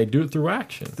sorry, and they do it through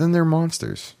action. then they're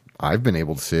monsters. I've been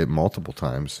able to say it multiple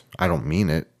times. I don't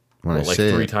mean it when I Like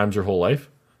say 3 it. times your whole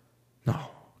life? No,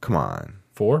 come on.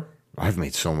 4? I've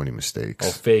made so many mistakes.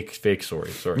 Oh, fake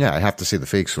sorry. Sorry. Yeah, I have to say the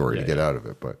fake sorry to get out of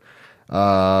it. But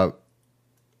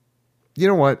you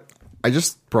know what? I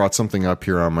just brought something up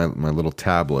here on my little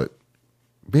tablet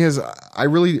because I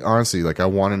really, honestly, like I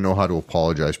want to know how to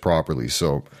apologize properly.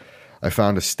 So I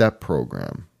found a step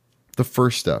program. The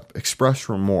first step, express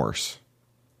remorse.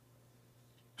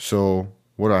 So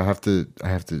what do I have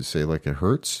to say, like it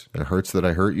hurts? It hurts that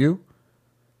I hurt you?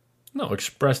 No,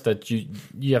 express that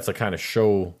you have to kind of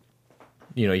show,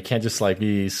 you can't just like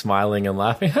be smiling and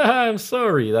laughing. I'm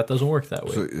sorry. That doesn't work that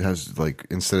way. So it has like,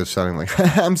 instead of sounding like,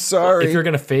 I'm sorry.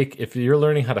 If you're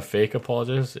learning how to fake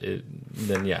apologize,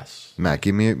 then yes. Matt,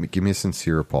 give me a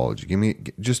sincere apology.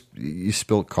 You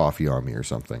spilled coffee on me or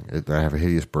something. I have a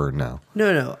hideous burn now.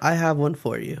 No, I have one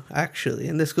for you, actually.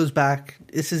 And this goes back,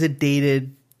 this is a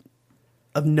dated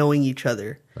of knowing each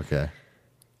other. Okay.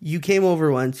 You came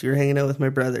over once, you were hanging out with my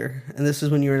brother, and this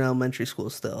is when you were in elementary school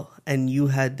still, and you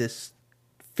had this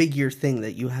figure thing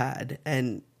that you had,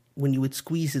 and when you would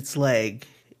squeeze its leg,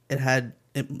 it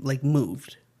like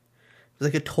moved. It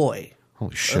was like a toy.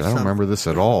 Holy shit, I don't remember this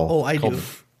at all. Oh, I Called do.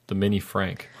 the Mini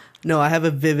Frank. No, I have a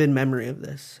vivid memory of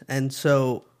this. And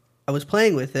so I was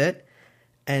playing with it,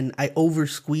 and I over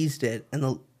squeezed it, and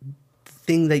the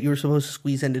thing that you were supposed to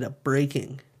squeeze ended up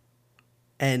breaking.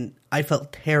 And I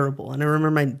felt terrible. And I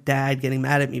remember my dad getting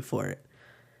mad at me for it.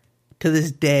 To this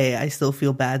day, I still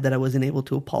feel bad that I wasn't able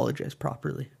to apologize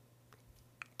properly.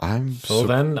 So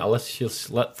then, let's just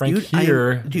let Frank Dude,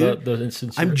 hear dude, the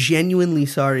instance. I'm genuinely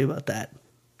sorry about that.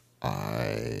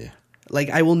 I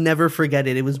will never forget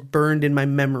it. It was burned in my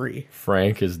memory.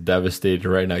 Frank is devastated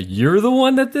right now. You're the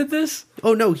one that did this?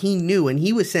 Oh, no, he knew. And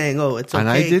he was saying, oh, it's okay. And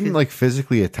I didn't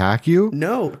physically attack you?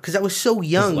 No, because I was so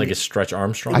young. Like a Stretch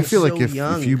Armstrong? I feel so like if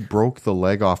you broke the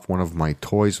leg off one of my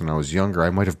toys when I was younger, I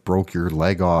might have broke your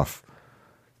leg off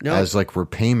as like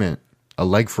repayment. A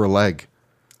leg for a leg.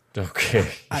 Okay,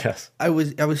 yes. I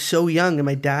was so young, and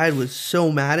my dad was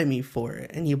so mad at me for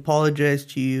it. And he apologized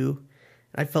to you.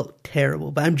 I felt terrible,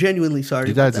 but I'm genuinely sorry.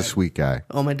 Your dad's a sweet guy.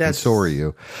 Oh, my dad's... And so are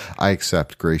you. I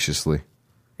accept graciously.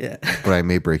 Yeah. But I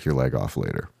may break your leg off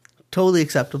later. Totally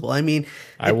acceptable. I mean,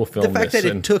 I will film the fact this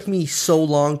that it took me so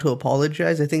long to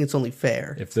apologize, I think it's only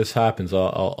fair. If this happens,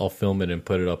 I'll film it and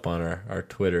put it up on our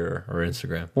Twitter or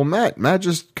Instagram. Well, Matt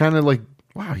just kind of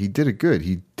wow, he did it good.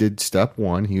 He did step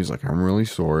 1. He was like, I'm really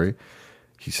sorry.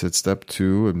 He said step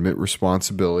 2, admit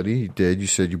responsibility. He did. You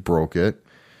said you broke it.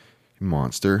 You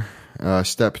monster.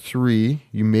 Step 3,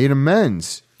 you made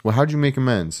amends. Well, how'd you make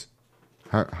amends?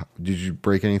 How did you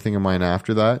break anything of mine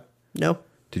after that? No.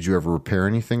 Did you ever repair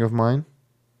anything of mine?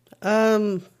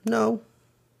 No.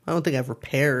 I don't think I've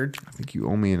repaired. I think you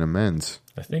owe me an amends.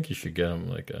 I think you should get him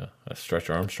like a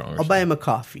Stretch Armstrong. I'll buy him a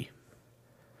coffee.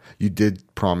 You did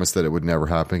promise that it would never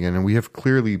happen again, and we have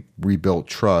clearly rebuilt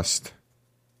trust.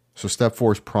 So step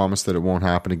 4 is promise that it won't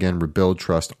happen again. Rebuild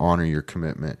trust, honor your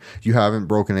commitment. You haven't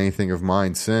broken anything of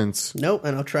mine since. Nope,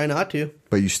 and I'll try not to.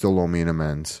 But you still owe me an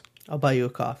amends. I'll buy you a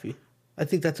coffee. I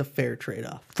think that's a fair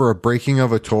trade-off. For a breaking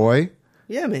of a toy?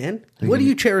 Yeah, man. What do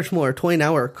you cherish more, a toy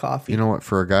now or a coffee? You know what?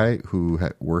 For a guy who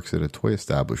works at a toy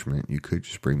establishment, you could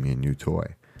just bring me a new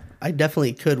toy. I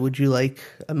definitely could. Would you like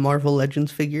a Marvel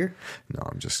Legends figure? No,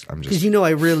 I'm just. Because I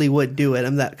really would do it.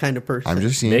 I'm that kind of person. I'm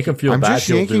just Make him feel bad. I'm just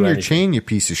he'll yanking do your anything. chain, you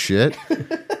piece of shit.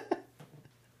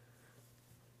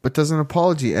 But does an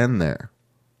apology end there?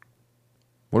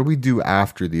 What do we do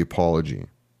after the apology?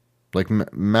 Like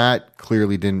Matt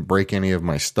clearly didn't break any of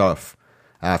my stuff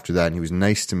after that, and he was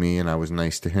nice to me, and I was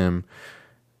nice to him.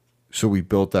 So we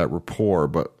built that rapport.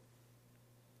 But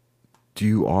do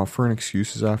you offer an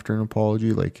excuses after an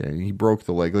apology? Like he broke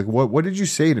the leg. Like what did you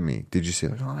say to me? Did you say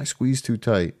like, oh, I squeezed too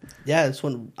tight? Yeah, this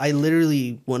one I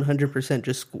literally 100%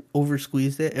 just over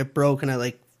squeezed it. It broke, and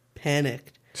I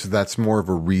panicked. So that's more of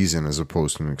a reason as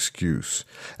opposed to an excuse.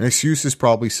 An excuse is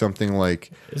probably something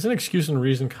like... Isn't excuse and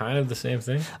reason kind of the same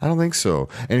thing? I don't think so.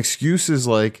 An excuse is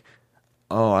like,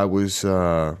 oh, I was...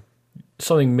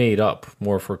 Something made up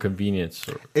more for convenience.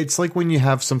 It's like when you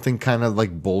have something kind of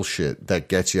like bullshit that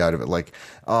gets you out of it. Like,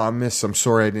 oh, miss, I'm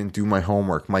sorry I didn't do my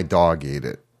homework. My dog ate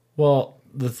it. Well,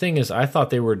 the thing is, I thought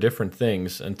they were different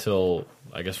things until,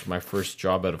 I guess, my first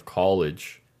job out of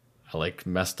college. I like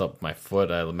messed up my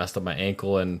foot. I messed up my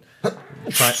ankle and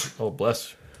oh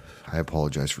bless. I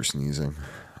apologize for sneezing.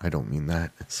 I don't mean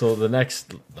that. So the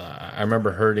next, I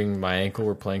remember hurting my ankle.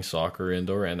 We're playing soccer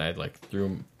indoor, and I like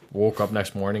woke up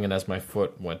next morning, and as my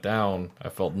foot went down, I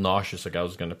felt nauseous, like I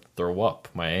was going to throw up.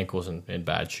 My ankle's in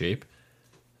bad shape,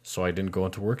 so I didn't go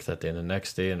into work that day. And the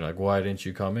next day, and they're like, "Why didn't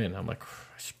you come in?" I'm like,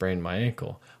 "I sprained my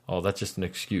ankle." Oh, that's just an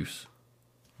excuse.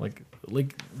 Like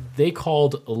they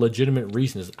called legitimate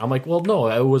reasons. I'm like, well, no,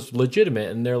 it was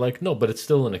legitimate, and they're like, no, but it's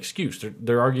still an excuse.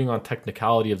 They're arguing on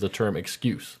technicality of the term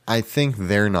excuse. I think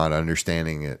they're not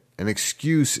understanding it. An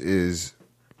excuse is,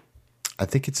 I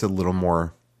think it's a little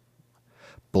more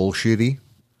bullshitty.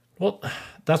 Well,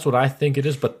 that's what I think it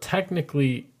is, but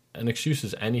technically, an excuse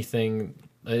is anything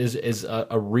is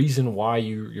a reason why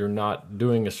you're not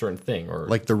doing a certain thing, or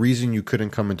like the reason you couldn't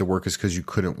come into work is because you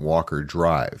couldn't walk or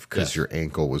drive because your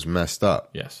ankle was messed up.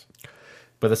 Yes,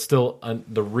 but it's still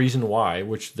the reason why,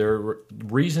 which their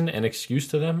reason and excuse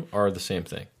to them are the same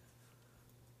thing.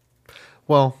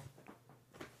 Well,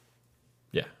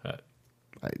 yeah,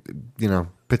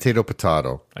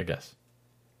 potato, I guess.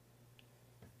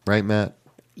 Right, Matt?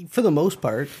 For the most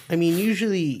part, I mean,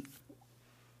 usually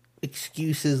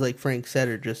excuses, like Frank said,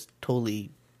 are just totally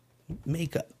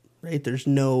makeup, right? There's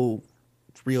no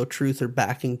real truth or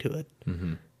backing to it.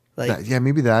 Mm-hmm.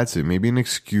 Maybe that's it. Maybe an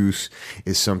excuse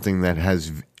is something that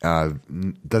has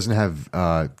doesn't have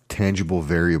tangible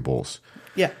variables.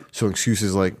 Yeah. So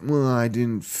excuses like, well, I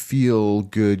didn't feel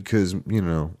good because,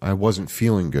 I wasn't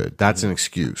feeling good. That's an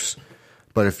excuse.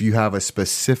 But if you have a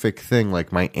specific thing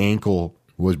like my ankle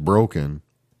was broken,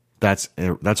 that's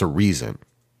a reason.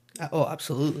 Oh,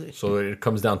 absolutely. So it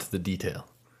comes down to the detail.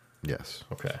 Yes.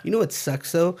 Okay. You know what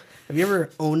sucks, though? Have you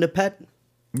ever owned a pet?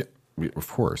 Yeah, of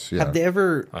course, yeah. Have they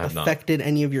ever have affected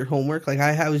any of your homework? Like,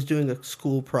 I was doing a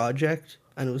school project,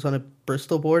 and it was on a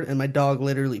Bristol board, and my dog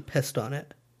literally pissed on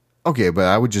it. Okay, but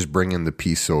I would just bring in the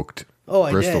pea-soaked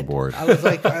Bristol board. I was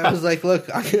like, look,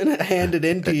 I'm going to hand it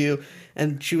in to you.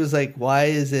 And she was like, why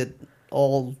is it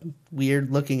all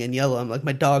weird looking and yellow? I'm like,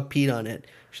 my dog peed on it.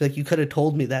 She's like, you could have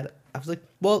told me that. I was like,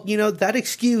 well, that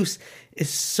excuse is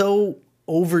so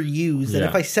overused that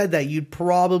if I said that, you'd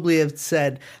probably have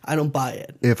said, I don't buy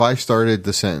it. If I started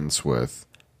the sentence with,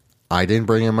 I didn't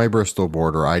bring in my Bristol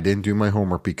board or I didn't do my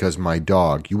homework because my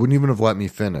dog, you wouldn't even have let me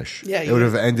finish. Yeah, it would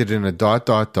have ended in a ...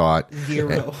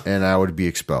 0. And I would be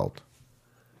expelled.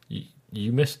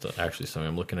 You missed actually something.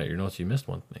 I'm looking at your notes. You missed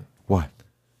one thing. What?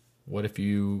 What if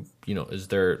is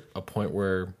there a point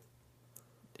where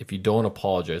if you don't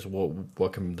apologize,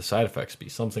 what can the side effects be?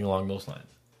 Something along those lines.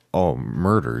 Oh,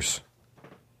 murders.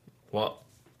 Well,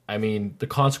 I mean, the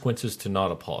consequences to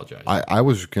not apologize. I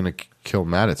was going to kill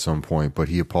Matt at some point, but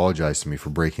he apologized to me for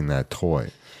breaking that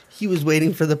toy. He was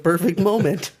waiting for the perfect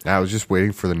moment. I was just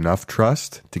waiting for enough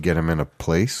trust to get him in a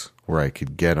place where I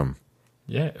could get him.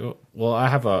 Yeah. Well, I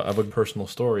have a personal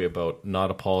story about not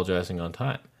apologizing on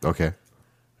time. Okay.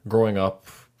 Growing up,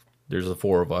 there's the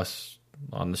four of us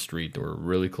on the street. We're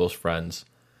really close friends.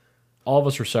 All of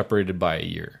us were separated by a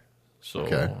year. So,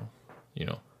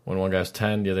 when one guy's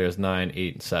 10, the other guy's 9,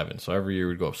 8, and 7. So every year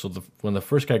we'd go up. So when the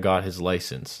first guy got his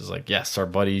license, it's like, yes, our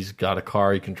buddy's got a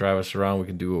car. He can drive us around. We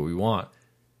can do what we want.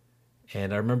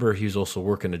 And I remember he was also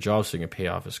working a job so he can pay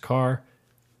off his car.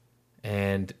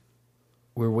 And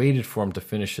we waited for him to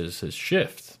finish his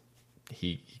shift.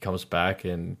 He comes back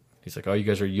and he's like, oh, you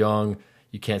guys are young.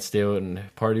 You can't stay out and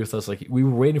party with us. Like, we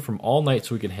were waiting for him all night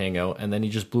so we could hang out. And then he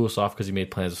just blew us off because he made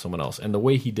plans with someone else. And the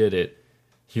way he did it,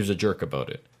 he was a jerk about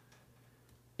it.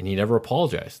 And he never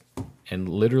apologized. And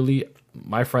literally,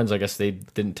 my friends, I guess they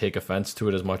didn't take offense to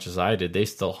it as much as I did. They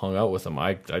still hung out with him.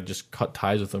 I just cut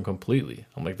ties with him completely.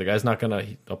 I'm like, the guy's not going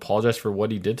to apologize for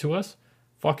what he did to us?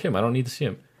 Fuck him. I don't need to see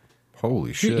him.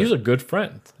 Holy shit. He was a good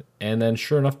friend. And then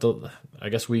sure enough, I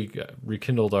guess we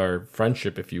rekindled our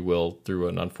friendship, if you will, through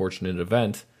an unfortunate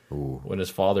event. Ooh. When his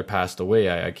father passed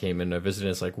away, I came in to visit, and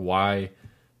it's like, why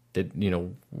did,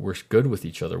 we're good with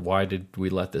each other. Why did we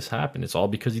let this happen? It's all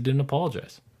because he didn't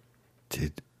apologize.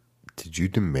 Did you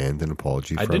demand an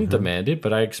apology from him? I didn't demand it,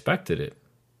 but I expected it.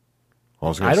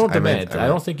 I don't demand. I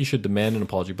don't think you should demand an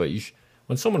apology, but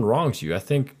when someone wrongs you, I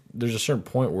think there's a certain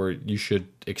point where you should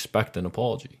expect an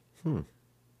apology.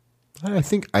 I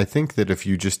think that if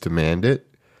you just demand it,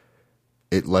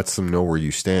 it lets them know where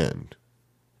you stand.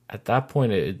 At that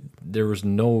point, it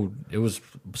was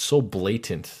so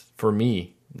blatant for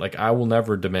me. Like, I will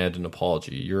never demand an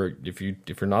apology. If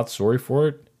you're not sorry for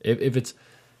it, if it's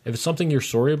something you're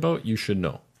sorry about, you should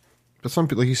know. But some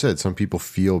people, like you said, some people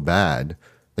feel bad.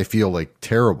 They feel like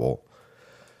terrible,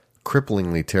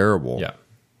 cripplingly terrible. Yeah.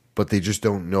 But they just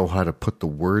don't know how to put the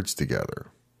words together.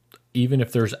 even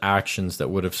if there's actions that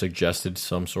would have suggested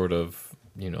some sort of,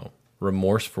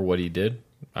 remorse for what he did,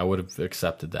 I would have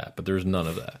accepted that. But there's none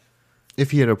of that.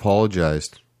 If he had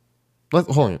apologized,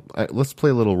 hold on. Let's play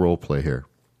a little role play here.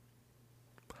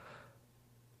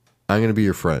 I'm going to be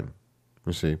your friend.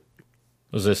 Let's see.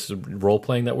 Was this role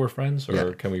playing that we're friends, or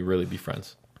Yeah. can we really be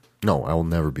friends? No, I will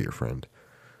never be your friend.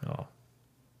 Oh,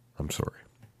 I'm sorry.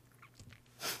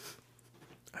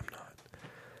 I'm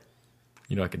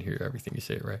not. I can hear everything you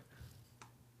say, right?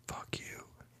 Fuck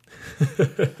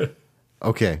you.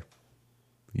 Okay.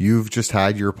 You've just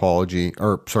had your apology.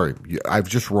 Or, sorry, I've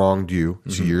just wronged you.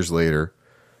 It's years later.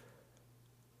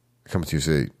 I come to you and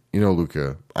say,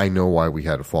 Luca, I know why we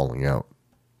had a falling out.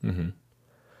 Mm-hmm.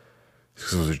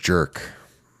 Because I was a jerk.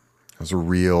 I was a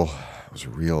real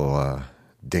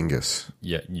dingus.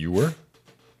 Yeah, you were?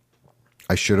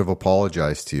 I should have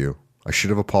apologized to you. I should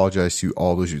have apologized to you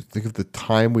all those years. Think of the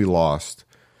time we lost.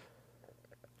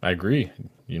 I agree.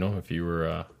 If you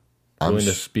were willing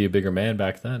to be a bigger man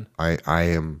back then. I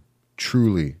am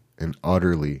truly and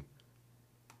utterly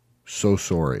so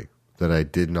sorry that I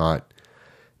did not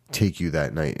take you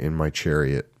that night in my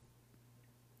chariot.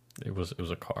 It was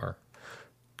a car.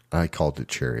 I called it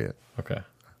chariot. Okay.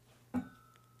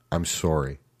 I'm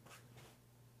sorry.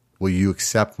 Will you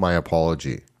accept my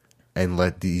apology and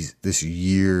let this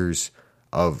years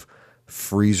of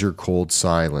freezer cold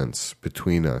silence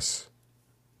between us,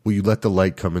 will you let the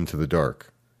light come into the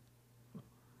dark?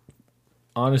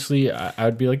 Honestly,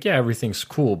 I'd be like, yeah, everything's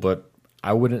cool, but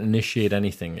I wouldn't initiate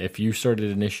anything. If you started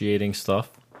initiating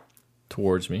stuff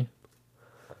towards me,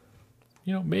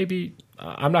 maybe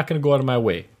I'm not going to go out of my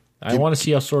way. I want to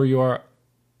see how sorry you are.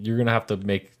 You're going to have to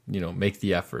make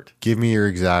the effort. Give me your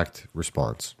exact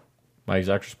response. My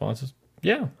exact response is,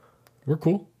 yeah, we're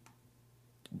cool.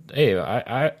 Hey,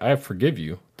 I forgive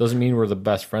you. Doesn't mean we're the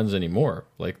best friends anymore.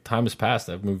 Like, time has passed.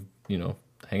 I've moved,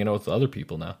 hanging out with other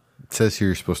people now. It says here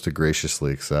you're supposed to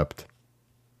graciously accept.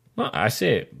 No, I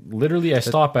say it. Literally, I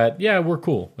stop at, yeah, we're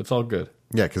cool. It's all good.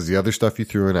 Yeah, because the other stuff you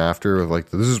threw in after, of like,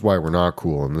 this is why we're not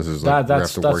cool, and this is like, we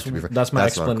have to work to be friends. That's my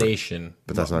explanation.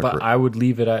 But that's not. But I would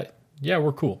leave it at, yeah,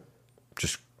 we're cool.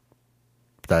 Just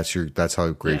that's how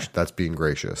gracious. Yeah. That's being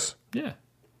gracious. Yeah,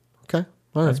 Okay,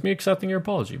 all right. that's me accepting your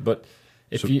apology. But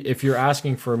if you're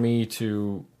asking for me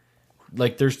to,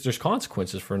 like, there's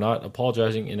consequences for not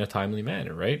apologizing in a timely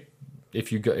manner, right?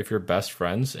 If you're best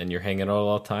friends and you're hanging out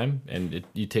all the time, and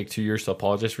you take 2 years to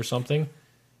apologize for something,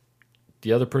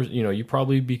 the other person, you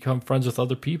probably become friends with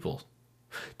other people.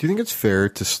 Do you think it's fair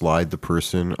to slide the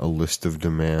person a list of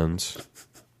demands?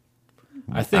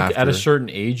 I think at After. a certain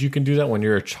age you can do that when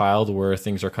you're a child, where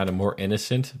things are kind of more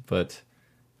innocent. But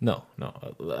no,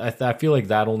 I feel like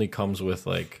that only comes with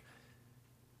like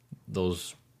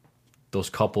those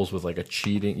couples with like a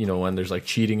cheating, when there's like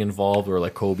cheating involved, or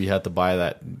like Kobe had to buy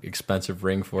that expensive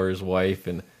ring for his wife,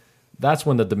 and that's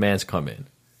when the demands come in.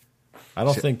 I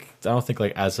don't think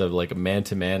like as a man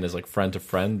to man, as like friend to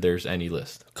friend, there's any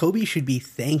list. Kobe should be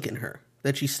thanking her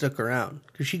that she stuck around,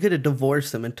 because she could have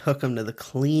divorced him and took him to the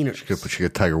cleaners. She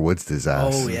could Tiger Woods his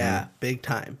ass. Oh yeah, big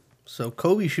time. So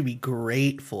Kobe should be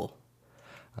grateful.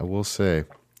 I will say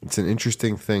it's an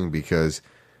interesting thing, because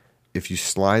if you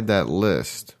slide that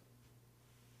list,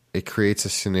 it creates a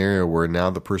scenario where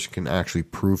now the person can actually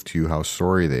prove to you how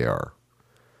sorry they are.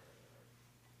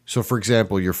 So, for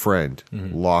example, your friend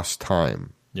lost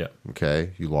time. Yeah.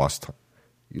 Okay, you lost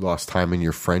time in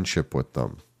your friendship with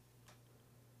them.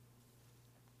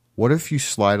 What if you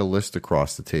slide a list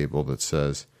across the table that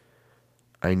says,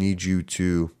 I need you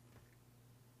to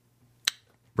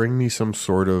bring me some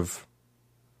sort of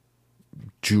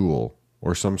jewel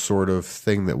or some sort of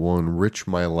thing that will enrich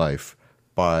my life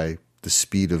by the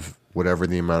speed of whatever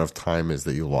the amount of time is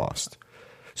that you lost.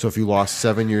 So if you lost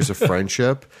 7 years of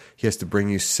friendship, he has to bring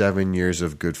you 7 years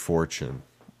of good fortune.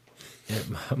 Yeah,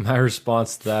 my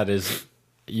response to that is,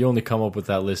 you only come up with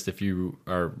that list if you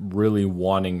are really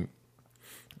wanting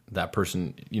that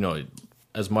person,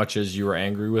 as much as you are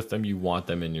angry with them, you want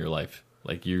them in your life.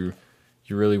 Like you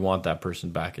really want that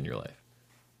person back in your life.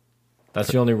 That's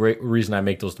the only reason I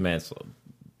make those demands.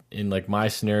 In like my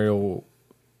scenario,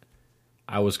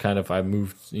 I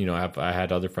moved, I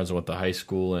had other friends. I went to high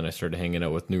school and I started hanging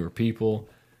out with newer people.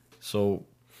 So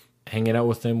hanging out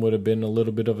with him would have been a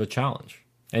little bit of a challenge.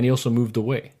 And he also moved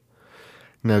away.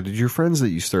 Now, did your friends that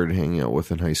you started hanging out with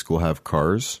in high school have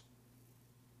cars?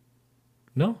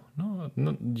 No,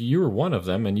 you were one of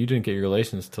them, and you didn't get your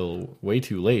license till way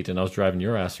too late, and I was driving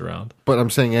your ass around. But I'm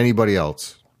saying anybody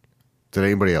else. Did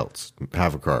anybody else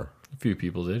have a car? A few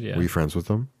people did, yeah. Were you friends with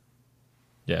them?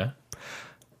 Yeah.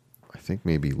 I think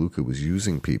maybe Luca was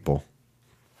using people.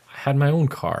 I had my own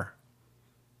car.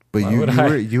 But Why would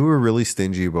I? you were really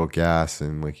stingy about gas,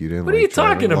 and like you didn't. What are like you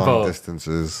talking driving long about?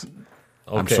 distances.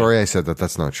 I'm Okay. sorry I said that.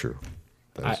 That's not true.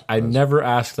 I never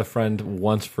asked a friend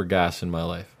once for gas in my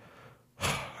life.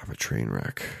 I'm a train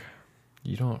wreck.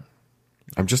 You don't.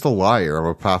 I'm just a liar. I'm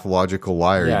a pathological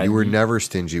liar. Yeah, you were you- never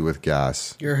stingy with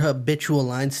gas. You're a habitual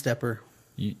line stepper.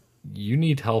 You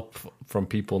need help from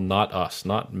people, not us,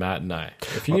 not Matt and I.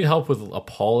 If you need help with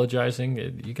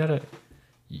apologizing, you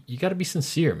gotta be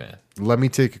sincere, man. Let me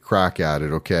take a crack at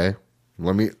it, okay?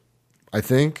 I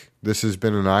think this has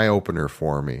been an eye opener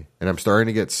for me, and I'm starting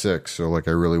to get sick. So, like,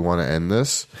 I really want to end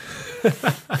this.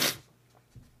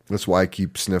 That's why I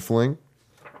keep sniffling.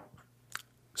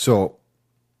 So,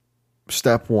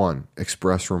 step 1: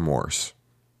 express remorse.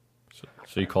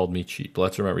 So you called me cheap.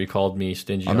 Let's remember, you called me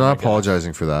stingy. I'm on not my gas.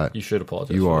 apologizing for that. You should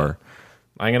apologize. You for are. that.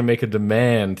 I'm gonna make a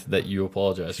demand that you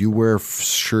apologize. You wear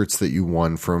shirts that you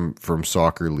won from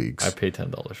soccer leagues. I paid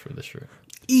 $10 for this shirt.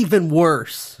 Even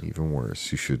worse. Even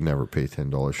worse. You should never pay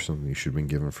 $10 for something you should have been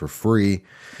given for free.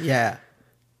 Yeah.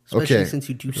 Especially Okay. since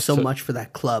you do so much for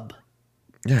that club.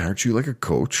 Yeah, aren't you like a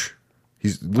coach? I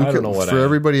don't know what for I am.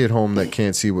 everybody at home that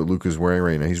can't see what Luca's wearing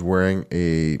right now, he's wearing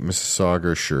a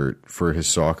Mississauga shirt for his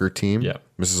soccer team. Yeah.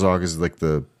 Mississauga is like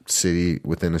the city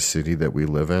within a city that we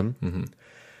live in. Mm-hmm.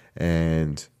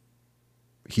 And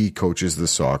he coaches the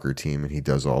soccer team and he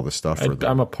does all the stuff for them.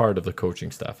 I'm a part of the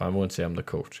coaching staff. I wouldn't say I'm the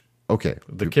coach. Okay.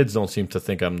 The kids don't seem to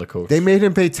think I'm the coach. They made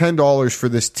him pay $10 for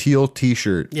this teal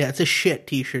t-shirt. Yeah, it's a shit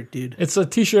t-shirt, dude. It's a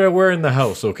t-shirt I wear in the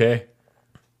house, okay?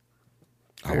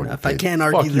 Fair wouldn't enough. I pay- can't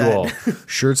Fuck argue you that. all.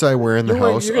 Shirts I wear in the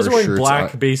house You guys are are wearing shirts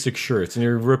black I- basic shirts, and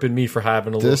you're ripping me for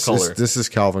having a this little color. is this is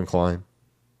Calvin Klein.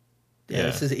 Yeah,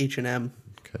 this is H&M.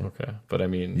 Okay, but I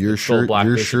mean, Your it's still a shirt, black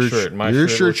your basic shirt, shirt. My your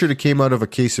shirt shirt looks- should have came out of a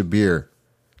case of beer.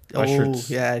 My Oh, shirt's-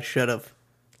 yeah, I should have.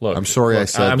 Look, I'm sorry I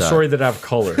said I'm that. sorry that I have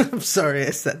color. I'm sorry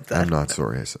I said that. I'm not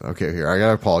sorry. I said, okay, here I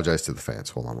gotta apologize to the fans.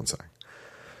 Hold on one second.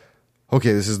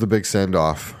 Okay, this is the big send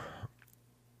off.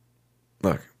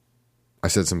 Look, I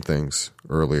said some things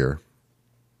earlier.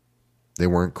 They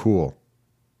weren't cool.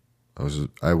 I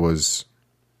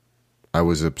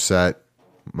was upset.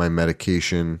 My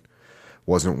medication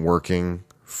wasn't working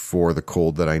for the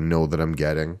cold that I know that I'm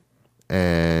getting,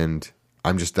 and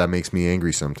that makes me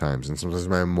angry sometimes, and sometimes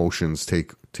my emotions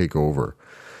take over.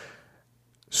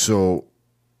 So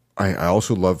I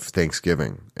also love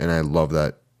Thanksgiving, and I love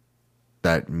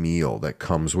that meal that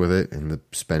comes with it, and the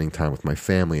spending time with my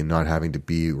family and not having to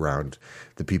be around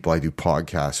the people I do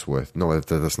podcasts with. No,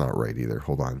 that's not right either.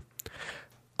 Hold on.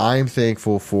 I'm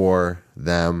thankful for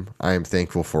them. I am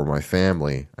thankful for my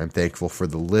family. I'm thankful for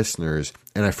the listeners,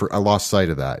 and I lost sight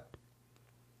of that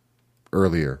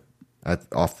earlier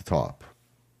off the top.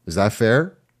 Is that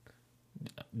fair?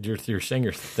 You're saying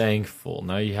you're thankful.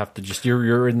 Now you have to just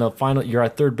you're in the final. You're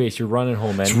at third base. You're running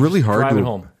home, man. It's really Just hard driving to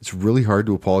home. It's really hard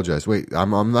to apologize. Wait, that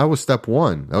was step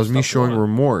 1. That was me showing 1.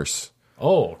 remorse.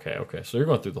 Oh, okay. So you're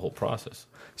going through the whole process.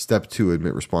 Step 2,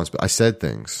 admit responsibility. I said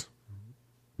things.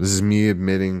 This is me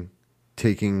admitting,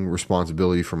 taking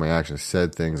responsibility for my actions.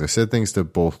 I said things to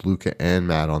both Luca and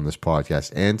Matt on this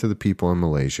podcast, and to the people in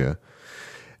Malaysia,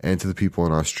 and to the people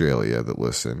in Australia that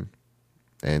listen,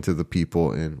 and to the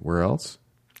people in where else?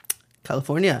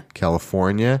 California.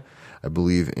 I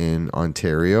believe in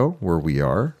Ontario, where we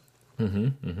are.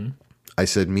 I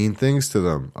said mean things to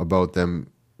them about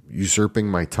them usurping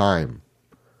my time.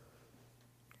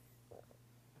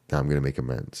 Now I'm going to make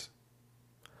amends.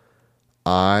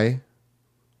 I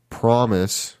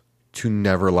promise to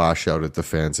never lash out at the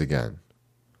fans again.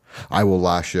 I will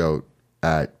lash out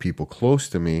at people close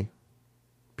to me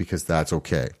because that's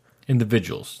okay.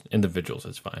 Individuals,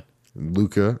 it's fine.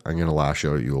 Luca, I'm going to lash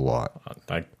out at you a lot.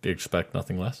 I expect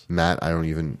nothing less. Matt, I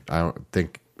don't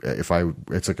think it's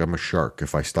like I'm a shark.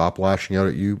 If I stop lashing out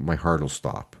at you, my heart will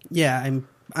stop. Yeah,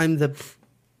 I'm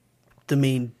the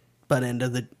main butt end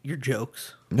of your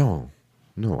jokes. No,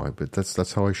 but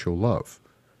that's how I show love.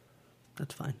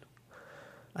 That's fine.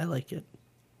 I like it.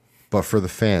 But for the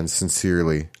fans,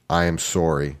 sincerely, I am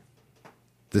sorry.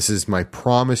 This is my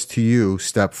promise to you,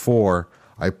 step 4.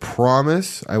 I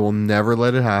promise I will never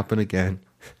let it happen again.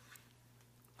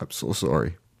 I'm so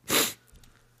sorry.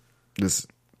 This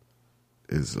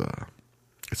is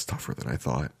it's tougher than I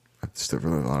thought. It's tougher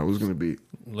than I thought it was going to be.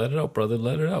 Let it out, brother.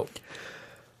 Let it out.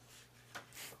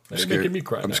 You're making me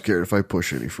cry. I'm now. scared if I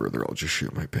push any further, I'll just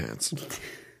shoot my pants.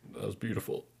 That was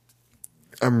beautiful.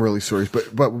 I'm really sorry,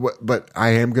 but I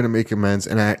am going to make amends,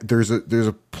 and there's a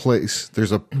place,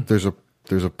 there's a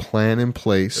plan in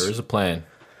place. There is a plan.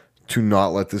 To not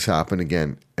let this happen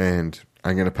again, and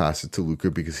I'm going to pass it to Luca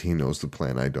because he knows the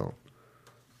plan. I don't.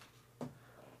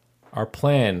 Our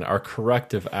plan, our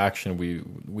corrective action,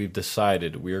 we've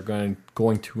decided we are going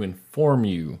to inform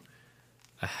you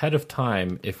ahead of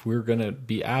time if we're going to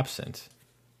be absent.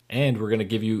 And we're going to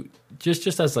give you, just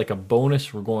as like a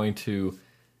bonus, we're going to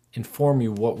inform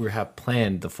you what we have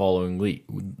planned the following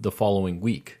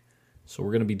week. So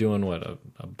we're going to be doing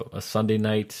a Sunday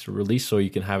night release, so you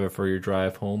can have it for your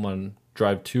drive home on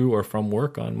drive to or from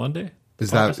work on Monday.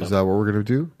 Is that what we're going to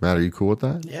do? Matt, are you cool with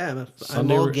that? Yeah,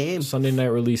 I'm all game. Sunday night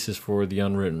releases for the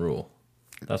Unwritten Rule.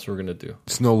 That's what we're going to do.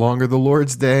 It's no longer the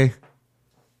Lord's Day.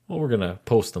 Well, we're going to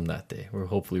post them that day. We'll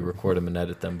hopefully record them and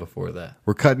edit them before that.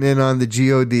 We're cutting in on the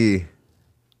GOD.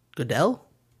 Goodell?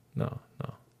 No.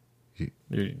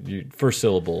 Your first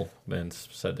syllable, man,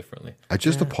 said differently. I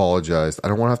just apologized. I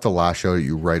don't want to have to lash out at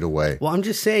you right away. Well, I'm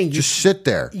just saying. Just sit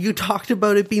there. You talked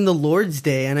about it being the Lord's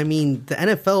Day, and I mean, the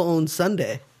NFL owns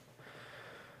Sunday.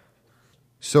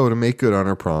 So to make good on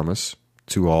our promise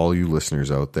to all you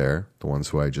listeners out there, the ones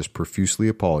who I just profusely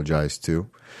apologized to,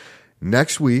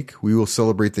 next week we will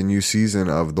celebrate the new season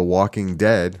of The Walking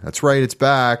Dead. That's right, it's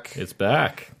back. It's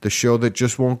back. The show that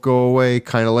just won't go away,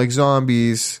 kind of like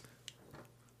zombies.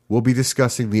 We'll be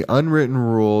discussing the unwritten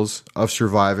rules of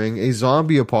surviving a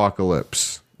zombie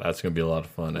apocalypse. That's going to be a lot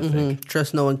of fun, I think.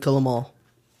 Trust no one, kill them all.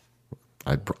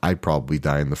 I'd probably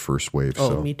die in the first wave. Oh,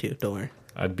 so. me too. Don't worry.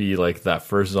 I'd be like that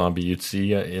first zombie you'd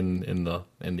see in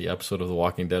the episode of The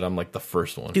Walking Dead. I'm like the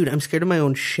first one. Dude, I'm scared of my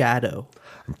own shadow.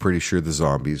 I'm pretty sure the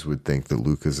zombies would think that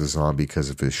Luke is a zombie because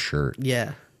of his shirt.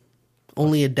 Yeah.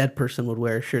 Only a dead person would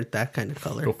wear a shirt that kind of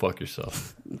color. Go fuck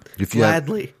yourself.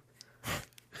 Gladly.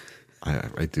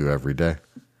 I do every day.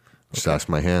 Just ask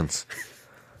my hands.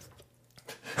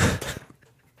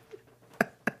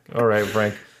 All right,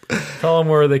 Frank. Tell them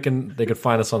where they can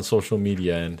find us on social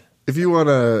media. And if you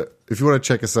wanna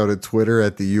check us out at Twitter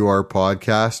at the UR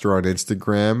Podcast or on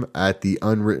Instagram at the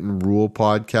Unwritten Rule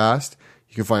Podcast,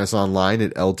 you can find us online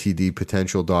at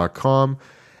ltdpotential.com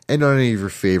and on any of your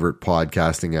favorite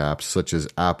podcasting apps such as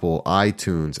Apple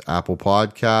iTunes, Apple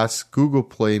Podcasts, Google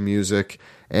Play Music,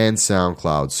 and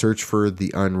SoundCloud. Search for The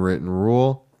Unwritten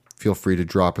Rule. Feel free to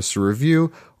drop us a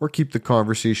review or keep the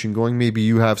conversation going. Maybe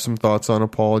you have some thoughts on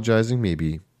apologizing.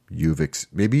 Maybe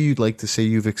you'd like to say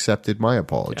you've accepted my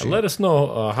apology. let us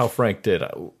know how Frank did.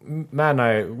 Matt and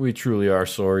I, we truly are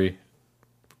sorry.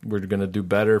 We're going to do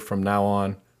better from now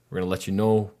on. We're going to let you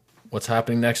know what's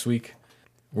happening next week.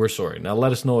 We're sorry. Now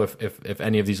let us know if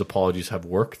any of these apologies have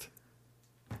worked.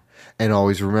 And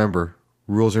always remember,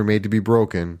 rules are made to be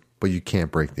broken, but you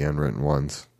can't break the unwritten ones.